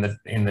memory in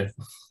the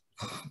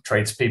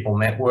tradespeople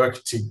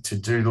network to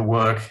do the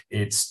work.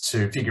 It's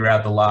to figure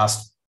out the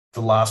last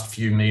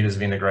few meters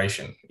of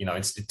integration.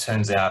 It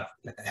turns out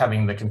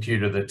having the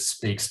computer that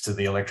speaks to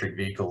the electric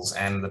vehicles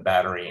and the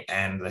battery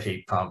and the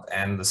heat pump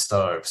and the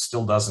stove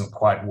still doesn't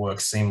quite work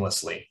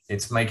seamlessly.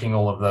 It's making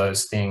all of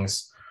those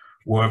things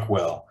work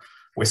well.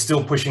 We're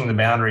still pushing the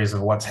boundaries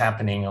of what's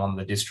happening on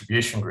the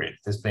distribution grid.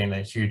 There's been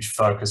a huge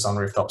focus on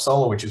rooftop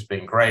solar, which has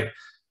been great.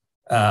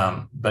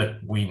 But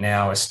we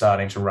now are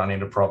starting to run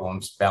into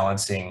problems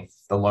balancing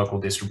the local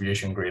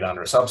distribution grid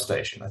under a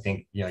substation. I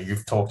think,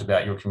 you've talked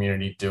about your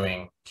community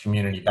doing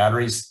community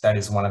batteries. That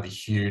is one of the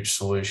huge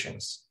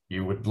solutions.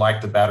 You would like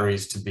the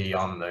batteries to be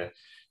on the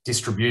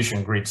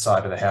distribution grid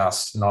side of the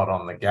house, not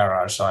on the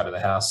garage side of the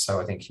house. So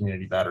I think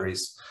community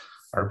batteries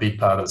are a big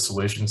part of the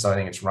solution. So I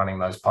think it's running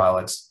those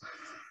pilots.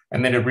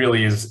 And then it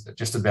really is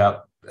just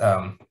about,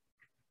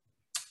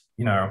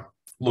 you know,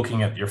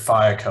 looking at your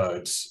fire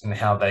codes and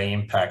how they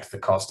impact the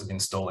cost of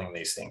installing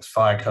these things.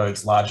 Fire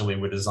codes largely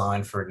were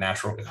designed for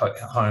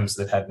homes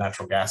that had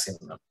natural gas in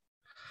them.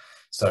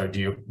 So do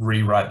you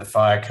rewrite the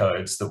fire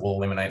codes that will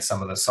eliminate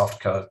some of the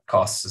soft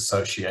costs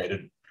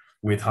associated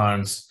with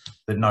homes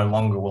that no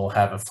longer will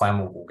have a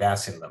flammable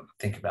gas in them?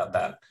 Think about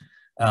that.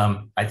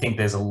 I think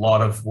there's a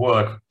lot of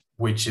work,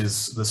 which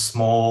is the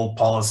small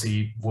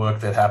policy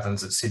work that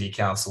happens at city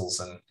councils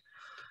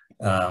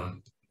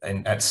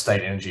and at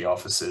state energy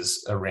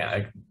offices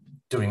around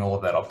doing all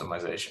of that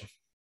optimization.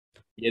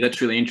 Yeah,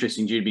 that's really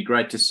interesting. It'd be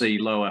great to see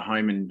lower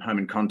home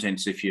and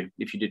contents if you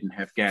didn't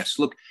have gas.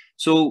 Look,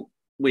 so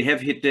we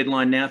have hit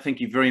deadline now. Thank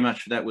you very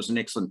much for that. It was an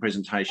excellent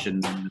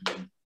presentation.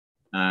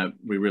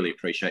 We really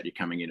appreciate you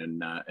coming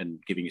in and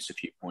giving us a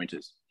few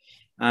pointers.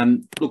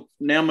 Look,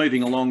 now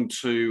moving along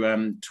to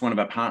one of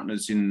our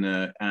partners in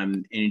the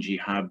Energy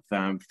Hub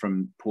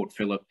from Port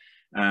Phillip,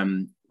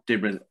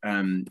 Deborah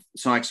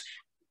Sykes.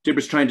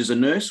 Deborah's trained as a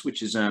nurse,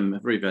 which is a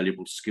very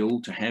valuable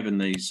skill to have in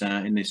this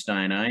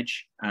day and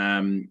age.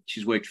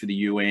 She's worked for the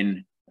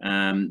UN,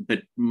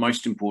 but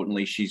most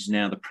importantly, she's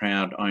now the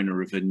proud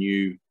owner of a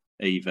new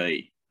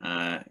EV,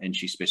 and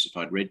she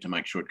specified red to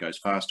make sure it goes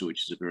faster,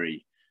 which is a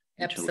very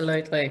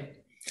absolutely.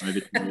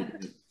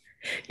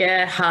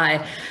 Yeah,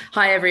 hi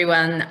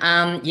everyone.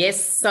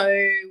 Yes, so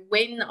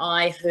when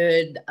I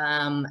heard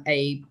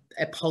a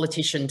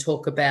politician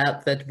talk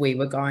about that we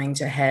were going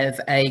to have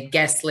a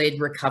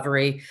gas-led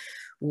recovery,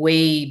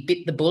 we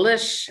bit the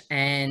bullet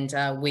and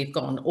we've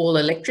gone all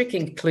electric,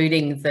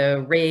 including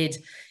the red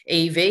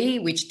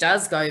EV, which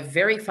does go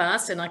very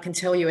fast. And I can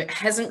tell you it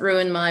hasn't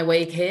ruined my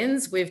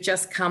weekends. We've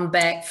just come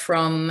back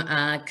from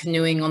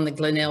canoeing on the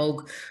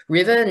Glenelg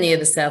River near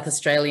the South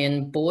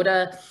Australian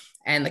border.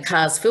 And the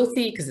car's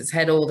filthy because it's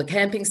had all the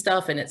camping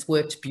stuff and it's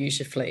worked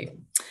beautifully.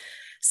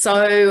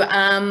 So,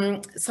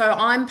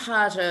 I'm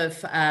part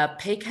of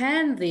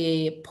PCAN,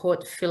 the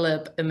Port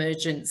Phillip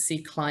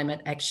Emergency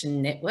Climate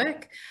Action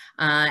Network,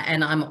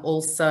 and I'm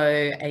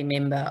also a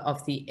member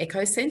of the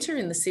Eco Centre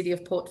in the city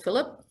of Port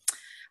Phillip.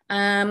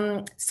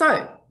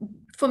 So,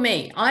 for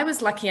me, I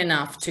was lucky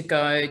enough to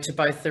go to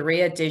both the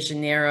Rio de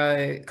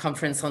Janeiro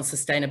Conference on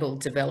Sustainable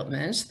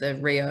Development, the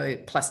Rio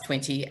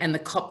 +20, and the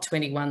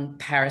COP21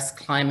 Paris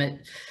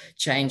Climate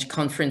Change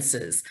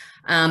conferences.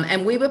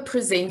 And we were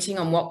presenting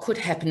on what could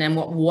happen and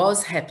what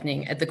was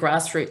happening at the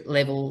grassroots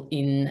level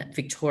in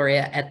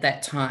Victoria at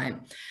that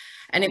time.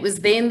 And it was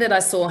then that I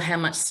saw how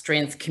much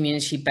strength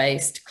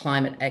community-based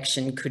climate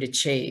action could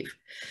achieve.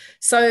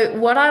 So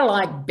what I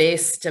like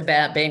best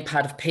about being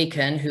part of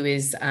PCAN, who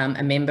is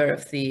a member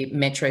of the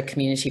Metro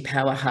Community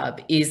Power Hub,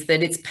 is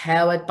that it's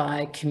powered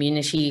by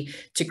community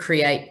to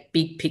create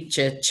big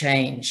picture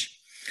change.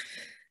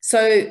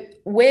 So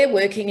we're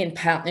working in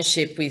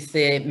partnership with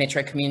the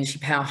Metro Community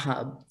Power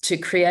Hub to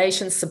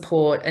create and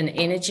support an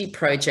energy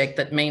project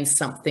that means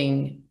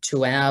something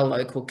to our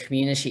local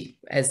community,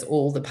 as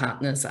all the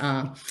partners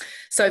are.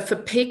 So for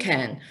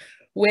PCAN,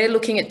 we're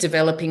looking at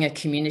developing a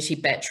community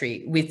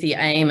battery with the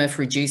aim of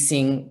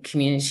reducing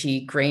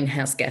community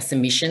greenhouse gas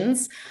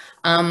emissions.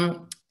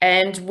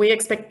 And we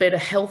expect better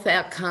health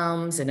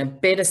outcomes and a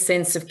better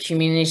sense of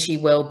community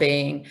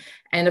well-being,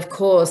 and of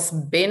course,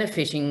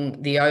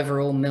 benefiting the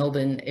overall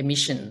Melbourne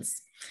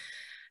emissions.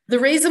 The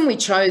reason we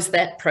chose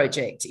that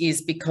project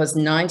is because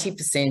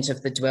 90%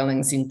 of the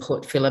dwellings in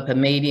Port Phillip are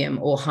medium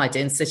or high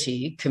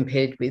density,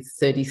 compared with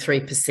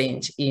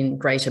 33% in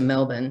Greater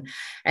Melbourne,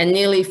 and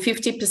nearly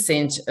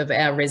 50% of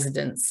our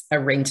residents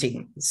are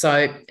renting.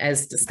 So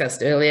as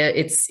discussed earlier,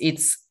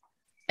 it's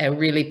a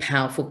really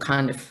powerful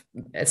kind of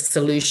a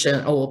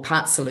solution or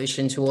part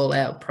solution to all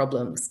our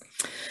problems.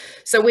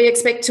 So we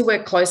expect to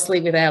work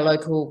closely with our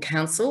local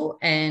council,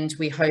 and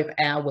we hope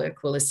our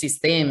work will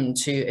assist them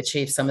to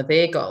achieve some of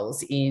their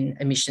goals in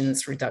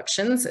emissions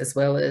reductions, as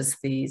well as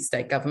the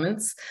state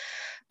governments.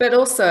 But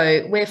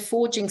also we're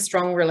forging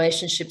strong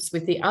relationships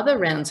with the other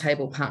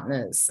roundtable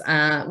partners,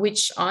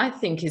 which I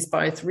think is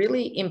both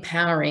really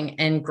empowering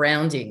and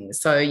grounding.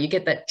 So you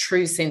get that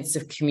true sense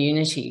of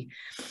community.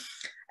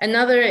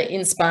 Another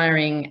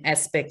inspiring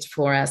aspect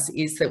for us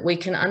is that we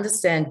can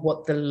understand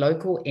what the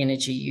local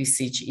energy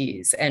usage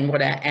is and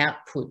what our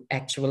output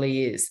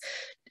actually is.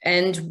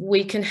 And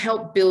we can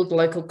help build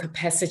local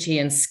capacity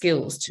and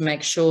skills to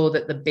make sure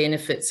that the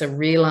benefits are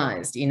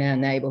realised in our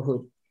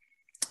neighbourhood.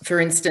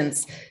 For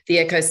instance, the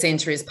Eco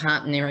Centre is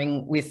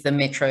partnering with the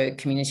Metro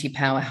Community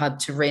Power Hub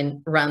to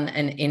run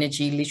an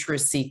energy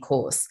literacy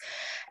course.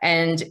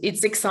 And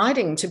it's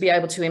exciting to be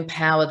able to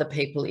empower the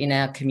people in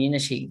our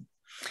community.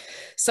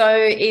 So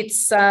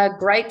it's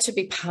great to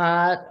be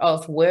part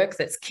of work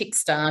that's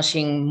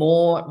kickstarting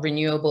more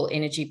renewable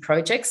energy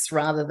projects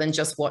rather than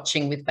just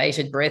watching with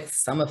bated breath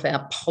some of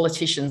our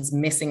politicians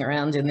messing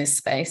around in this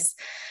space.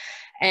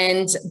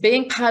 And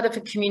being part of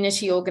a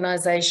community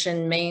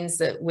organisation means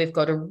that we've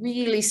got a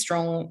really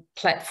strong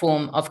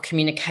platform of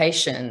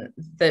communication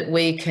that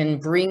we can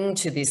bring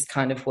to this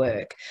kind of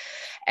work.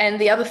 And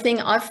the other thing,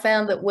 I've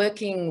found that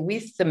working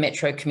with the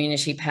Metro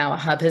Community Power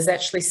Hub has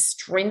actually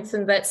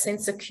strengthened that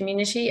sense of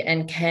community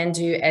and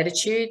can-do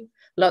attitude.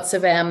 Lots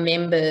of our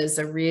members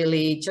are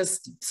really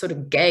just sort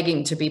of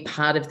gagging to be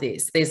part of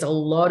this. There's a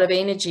lot of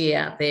energy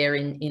out there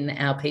in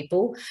our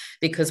people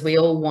because we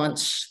all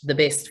want the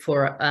best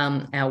for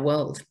our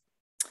world.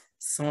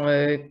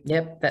 So,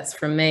 yep, that's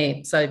from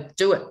me. So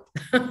do it.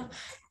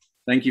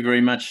 Thank you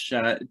very much,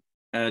 Deborah.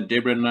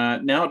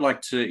 And now I'd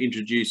like to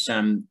introduce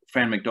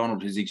Fran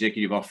McDonald, who's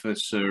Executive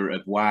Officer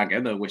of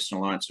WAGA, the Western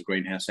Alliance of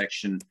Greenhouse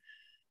Action,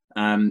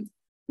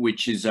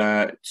 which is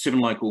 7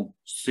 local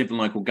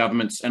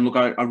governments. And look,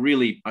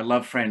 I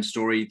love Fran's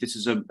story. This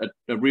is a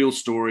real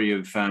story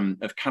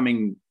of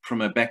coming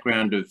from a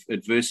background of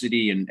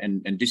adversity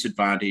and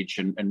disadvantage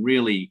and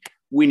really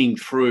winning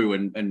through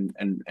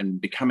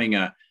and becoming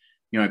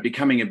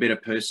a better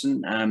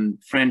person.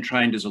 Fran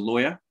trained as a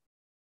lawyer.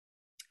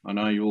 I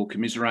know you all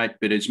commiserate,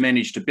 but has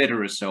managed to better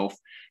herself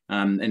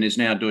and is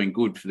now doing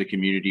good for the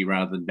community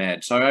rather than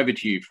bad. So over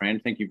to you,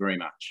 Fran. Thank you very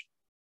much.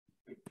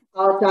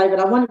 Oh, David,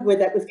 I wondered where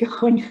that was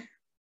going.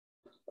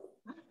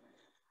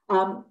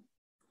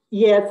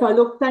 Yeah, so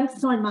look,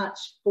 thanks so much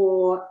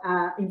for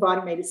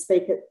inviting me to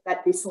speak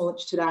at this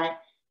launch today.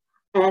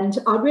 And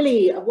I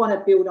really want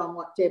to build on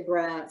what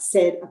Deborah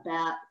said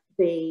about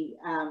the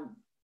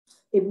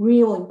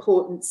real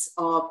importance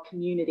of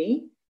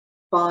community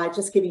by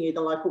just giving you the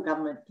local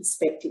government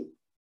perspective.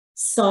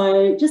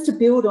 So just to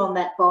build on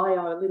that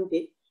bio a little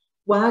bit,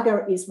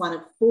 WAGA is one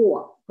of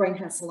 4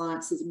 greenhouse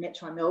alliances in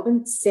Metro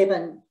Melbourne,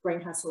 7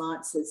 greenhouse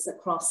alliances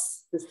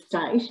across the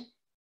state.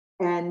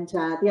 And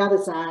the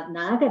others are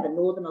NAGA, the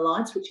Northern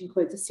Alliance, which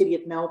includes the City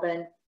of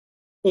Melbourne,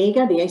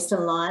 EGA, the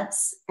Eastern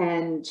Alliance,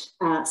 and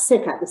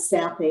SECA, the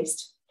South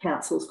East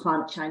Council's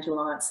Climate Change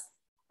Alliance.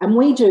 And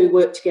we do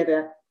work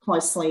together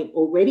closely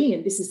already,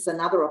 and this is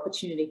another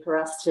opportunity for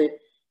us to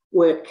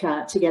work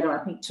together,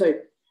 I think, too.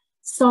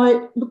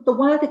 So, look, the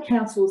WAGA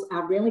councils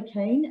are really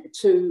keen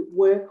to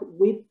work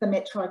with the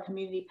Metro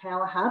Community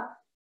Power Hub.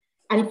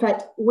 And in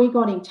fact, we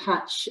got in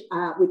touch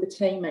with the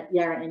team at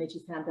Yarra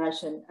Energy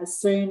Foundation as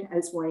soon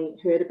as we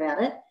heard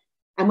about it.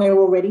 And we're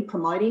already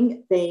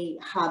promoting the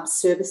hub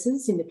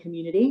services in the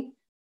community.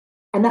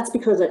 And that's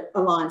because it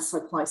aligns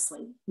so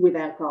closely with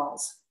our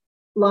goals.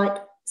 Like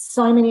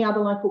so many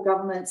other local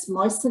governments,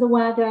 most of the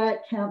WAGA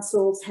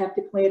councils have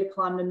declared a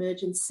climate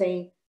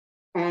emergency,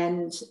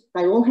 and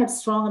they all have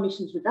strong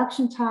emissions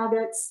reduction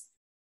targets.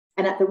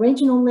 And at the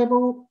regional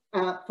level,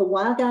 for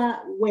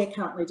WAGA, we're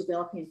currently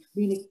developing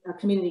a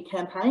community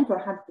campaign for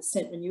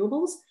 100%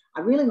 renewables. I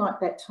really like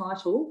that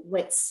title,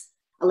 Let's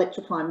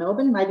Electrify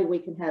Melbourne. Maybe we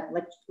can have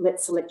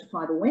Let's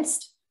Electrify the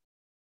West.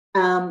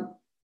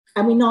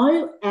 And we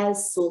know,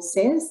 as Saul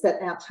says,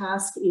 that our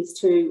task is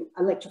to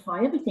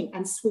electrify everything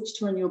and switch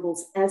to renewables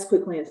as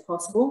quickly as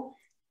possible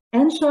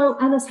and show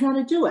others how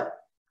to do it.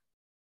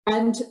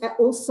 And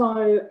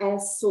also,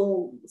 as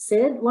Saul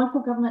said,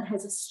 local government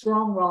has a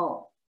strong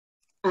role,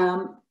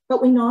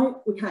 but we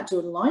know we can't do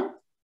it alone.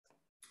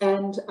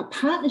 And a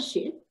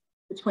partnership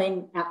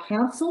between our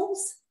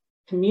councils,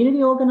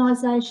 community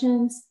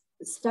organisations,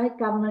 the state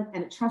government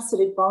and a trusted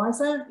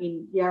advisor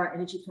in Yarra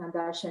Energy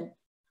Foundation,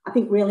 I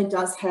think really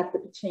does have the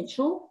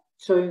potential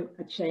to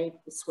achieve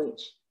the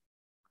switch.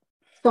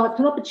 So it's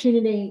an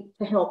opportunity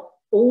to help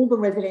all the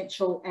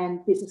residential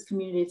and business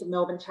communities of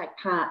Melbourne take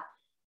part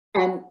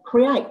and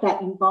create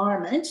that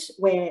environment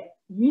where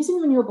using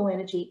renewable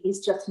energy is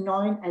just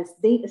known as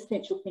the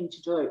essential thing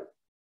to do.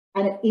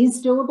 And it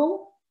is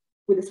doable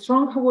with a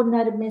strong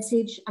coordinated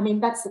message. I mean,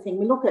 that's the thing.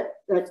 We look at,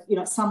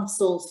 some of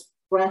Saul's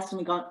graphs and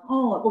we go,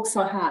 oh, it looks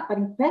so hard. But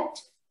in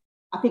fact,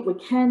 I think we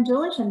can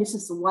do it, and this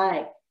is the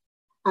way.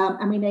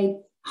 And we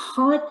need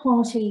high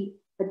quality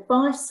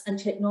advice and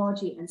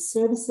technology and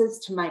services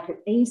to make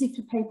it easy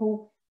for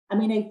people. And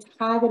we need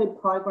targeted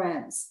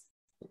programs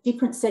for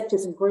different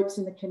sectors and groups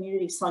in the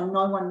community so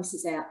no one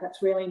misses out.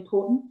 That's really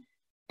important.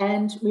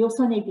 And we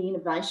also need the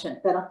innovation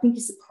that I think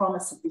is the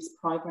promise of this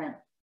program.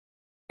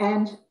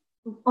 And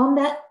on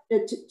that,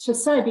 to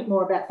say a bit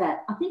more about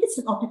that, I think it's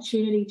an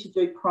opportunity to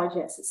do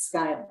projects at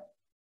scale.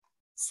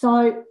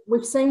 So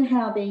we've seen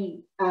how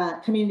the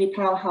Community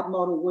Power Hub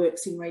model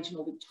works in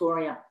regional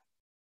Victoria.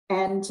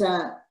 And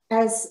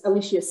as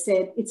Alicia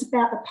said, it's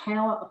about the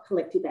power of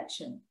collective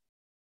action.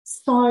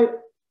 So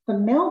for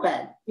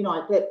Melbourne,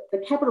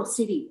 the capital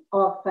city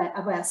of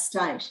our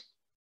state,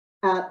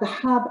 the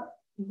hub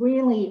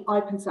really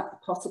opens up the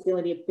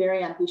possibility of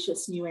very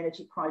ambitious new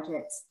energy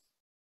projects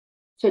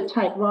to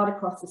take right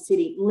across the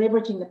city,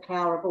 leveraging the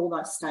power of all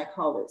those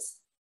stakeholders.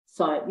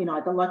 So,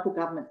 the local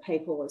government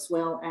people, as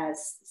well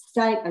as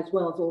state, as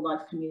well as all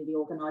those community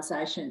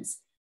organisations,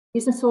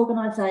 business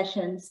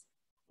organisations,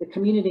 the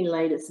community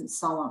leaders and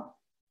so on.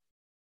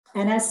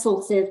 And as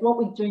Saul says, what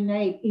we do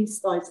need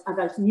is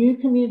those new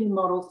community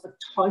models of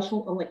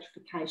total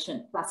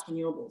electrification plus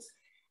renewables.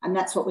 And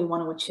that's what we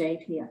want to achieve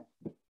here.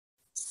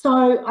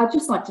 So I'd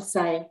just like to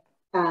say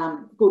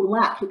good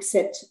luck,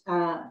 except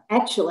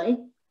actually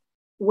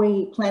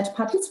we plan to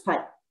participate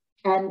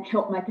and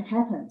help make it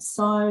happen.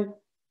 So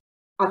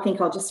I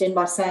think I'll just end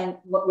by saying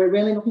we're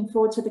really looking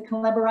forward to the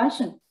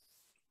collaboration.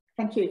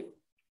 Thank you.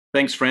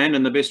 Thanks, Fran.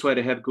 And the best way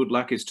to have good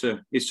luck is to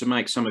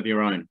make some of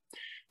your own.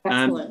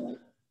 Absolutely.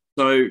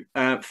 So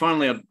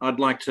finally, I'd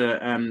like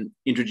to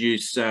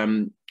introduce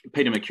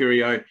Peter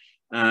Mercurio,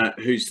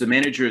 who's the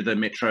manager of the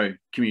Metro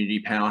Community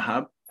Power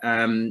Hub.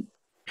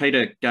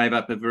 Peter gave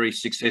up a very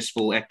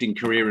successful acting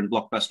career in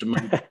blockbuster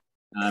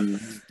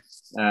movies,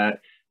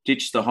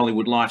 ditched the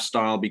Hollywood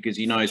lifestyle because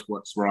he knows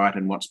what's right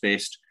and what's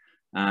best.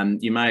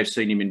 You may have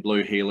seen him in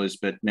Blue Heelers,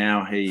 but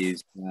now he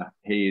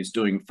is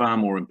doing far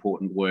more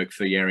important work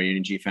for Yarra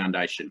Energy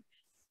Foundation.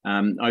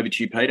 Over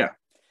to you, Peter.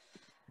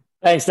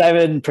 Thanks,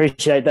 David.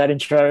 Appreciate that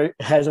intro,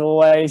 as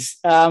always.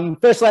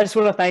 Firstly, I just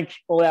want to thank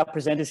all our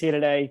presenters here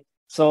today,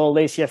 Saul,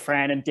 Alicia,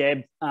 Fran, and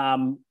Deb.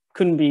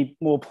 Couldn't be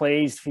more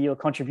pleased for your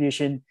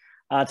contribution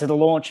to the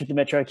launch of the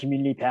Metro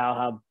Community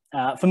Power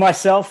Hub. For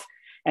myself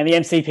and the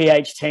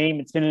MCPH team,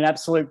 it's been an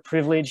absolute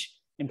privilege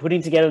in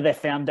putting together the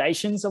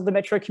foundations of the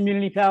Metro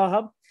Community Power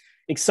Hub.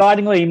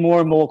 Excitingly,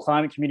 more and more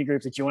climate community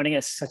groups are joining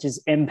us, such as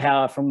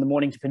MPower from the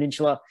Mornington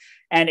Peninsula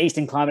and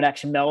Eastern Climate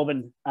Action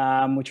Melbourne,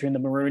 which are in the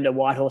Maroondah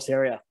Whitehorse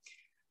area.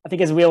 I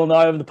think, as we all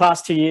know, over the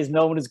past 2 years,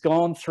 Melbourne has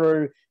gone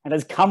through and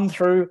has come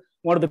through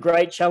one of the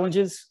great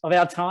challenges of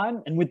our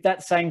time. And with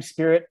that same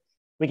spirit,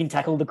 we can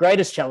tackle the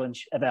greatest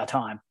challenge of our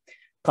time,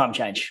 climate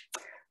change.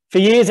 For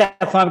years, our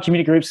climate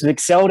community groups have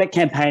excelled at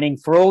campaigning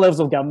for all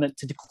levels of government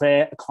to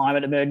declare a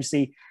climate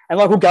emergency, and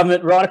local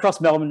government right across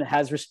Melbourne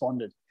has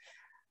responded.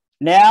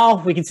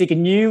 Now we can seek a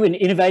new and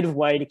innovative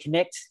way to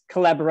connect,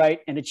 collaborate,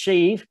 and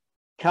achieve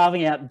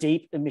carving out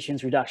deep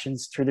emissions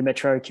reductions through the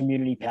Metro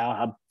Community Power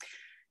Hub.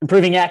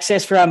 Improving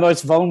access for our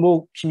most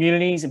vulnerable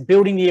communities and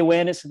building the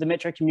awareness of the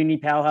Metro Community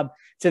Power Hub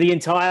to the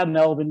entire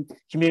Melbourne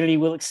community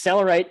will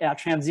accelerate our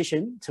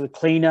transition to a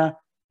cleaner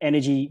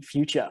energy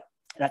future.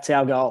 That's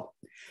our goal.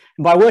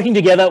 And by working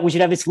together, we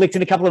should have this licked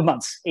in a couple of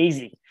months.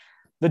 Easy.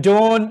 The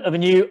dawn of a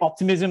new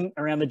optimism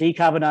around the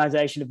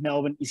decarbonisation of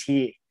Melbourne is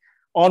here.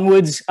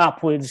 Onwards,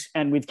 upwards,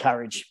 and with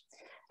courage.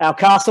 Our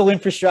castle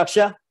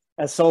infrastructure,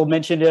 as Saul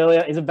mentioned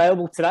earlier, is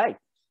available today.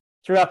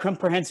 Through our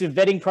comprehensive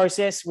vetting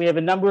process, we have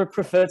a number of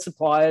preferred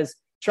suppliers,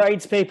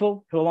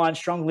 tradespeople who align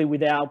strongly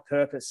with our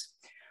purpose.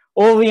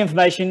 All the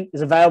information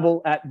is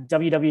available at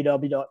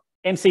www.mcph.org.au.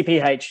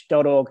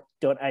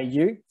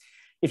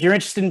 If you're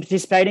interested in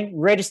participating,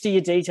 register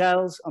your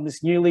details on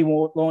this newly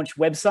launched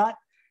website.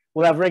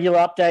 We'll have regular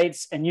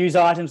updates and news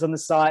items on the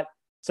site,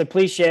 so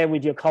please share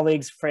with your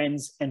colleagues,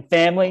 friends, and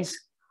families.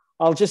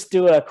 I'll just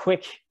do a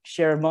quick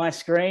share of my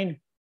screen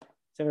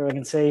so everyone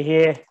can see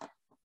here.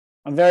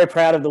 I'm very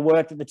proud of the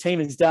work that the team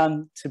has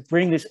done to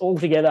bring this all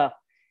together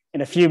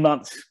in a few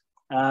months.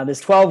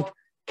 There's 12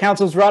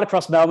 councils right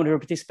across Melbourne who are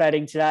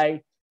participating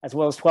today, as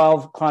well as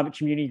 12 climate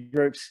community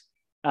groups.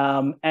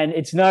 And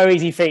it's no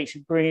easy feat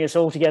bringing us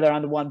all together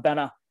under one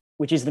banner,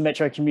 which is the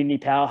Metro Community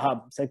Power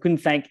Hub. So I couldn't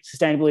thank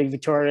Sustainability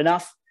Victoria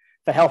enough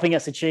for helping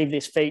us achieve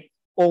this feat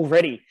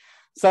already.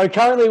 So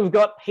currently we've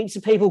got heaps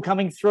of people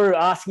coming through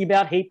asking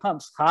about heat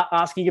pumps,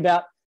 asking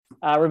about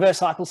reverse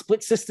cycle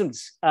split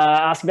systems,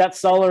 asking about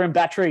solar and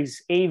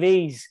batteries,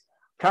 EVs,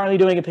 currently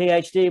doing a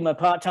PhD in my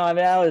part-time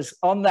hours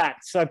on that.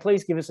 So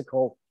please give us a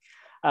call.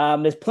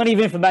 There's plenty of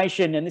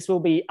information and this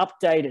will be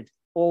updated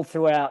all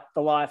throughout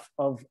the life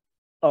of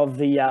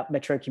the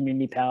Metro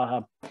Community Power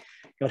Hub.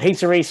 Got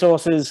heaps of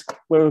resources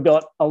where we've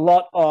got a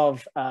lot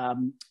of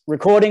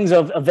recordings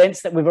of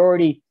events that we've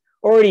already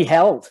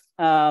held.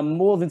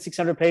 More than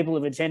 600 people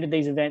have attended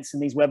these events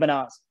and these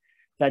webinars.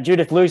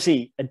 Judith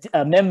Lucy,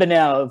 a member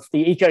now of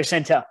the Eco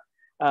Centre,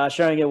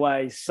 showing her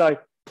ways. So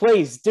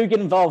please do get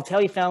involved.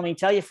 Tell your family,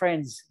 tell your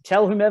friends,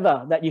 tell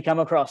whomever that you come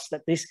across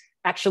that this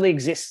actually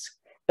exists,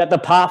 that the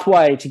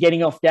pathway to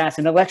getting off gas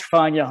and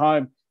electrifying your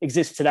home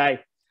exists today.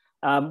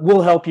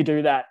 We'll help you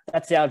do that.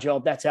 That's our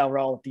job. That's our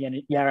role at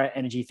the Yarra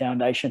Energy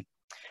Foundation.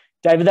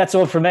 David, that's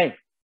all from me.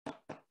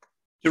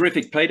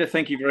 Terrific, Peter.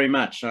 Thank you very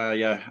much.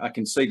 I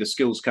can see the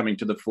skills coming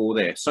to the fore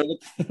there. So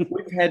look,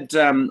 we've had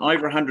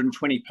over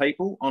 120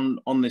 people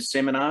on this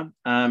seminar.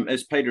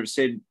 As Peter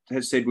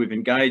has said, we've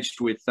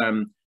engaged with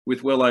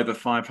well over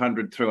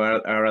 500 through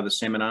our other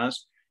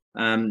seminars.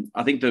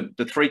 I think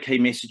the three key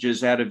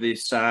messages out of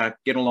this are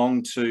get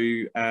along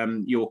to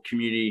your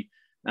community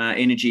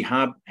energy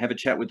hub, have a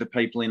chat with the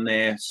people in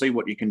there, see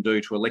what you can do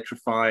to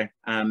electrify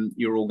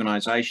your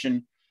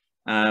organisation.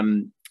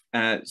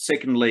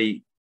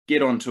 Secondly,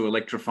 get on to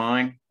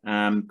electrifying,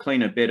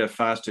 cleaner, better,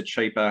 faster,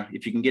 cheaper.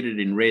 If you can get it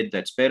in red,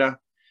 that's better.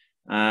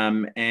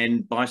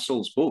 And buy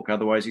Saul's book.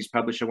 Otherwise, his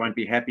publisher won't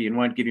be happy and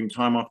won't give him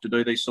time off to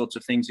do these sorts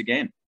of things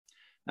again.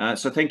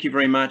 So thank you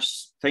very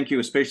much. Thank you,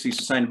 especially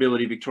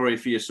Sustainability Victoria,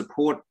 for your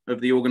support of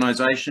the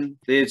organisation.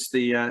 There's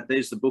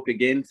the book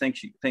again.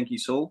 Thank you,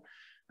 Saul.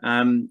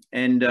 And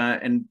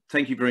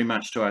thank you very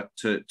much to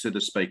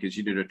the speakers.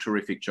 You did a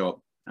terrific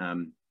job.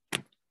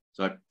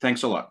 So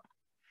thanks a lot.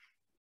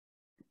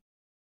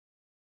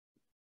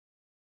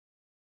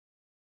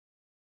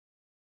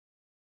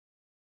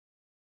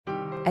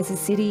 As a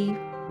city,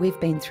 we've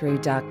been through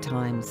dark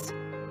times,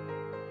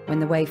 when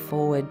the way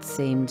forward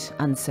seemed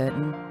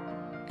uncertain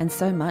and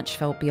so much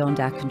felt beyond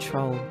our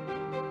control.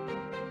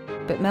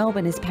 But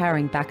Melbourne is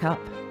powering back up.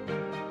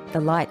 The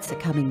lights are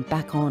coming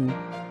back on,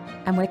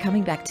 and we're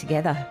coming back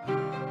together.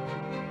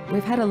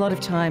 We've had a lot of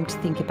time to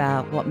think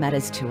about what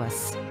matters to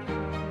us,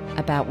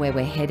 about where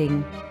we're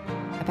heading,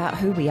 about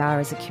who we are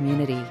as a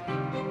community.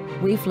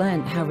 We've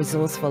learned how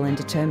resourceful and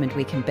determined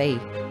we can be,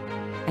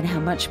 and how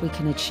much we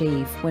can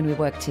achieve when we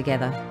work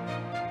together.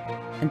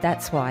 And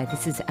that's why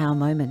this is our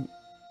moment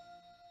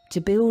to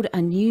build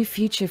a new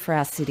future for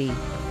our city,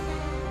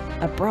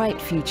 a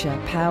bright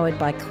future powered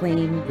by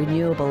clean,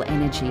 renewable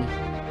energy,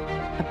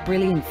 a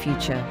brilliant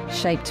future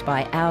shaped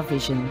by our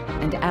vision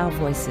and our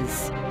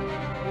voices,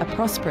 a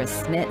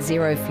prosperous net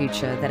zero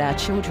future that our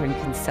children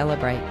can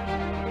celebrate.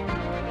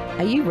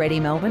 Are you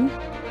ready, Melbourne?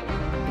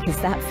 Because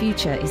that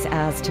future is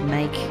ours to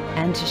make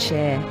and to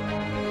share.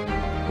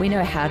 We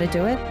know how to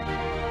do it,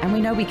 and we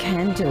know we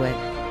can do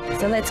it.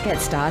 So let's get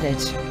started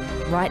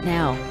right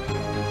now,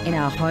 in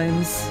our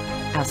homes,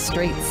 our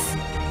streets,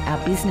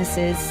 our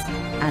businesses,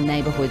 our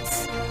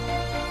neighbourhoods.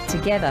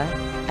 Together,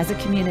 as a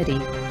community,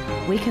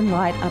 we can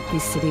light up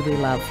this city we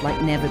love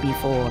like never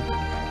before.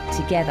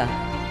 Together,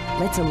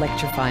 let's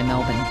electrify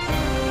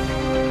Melbourne.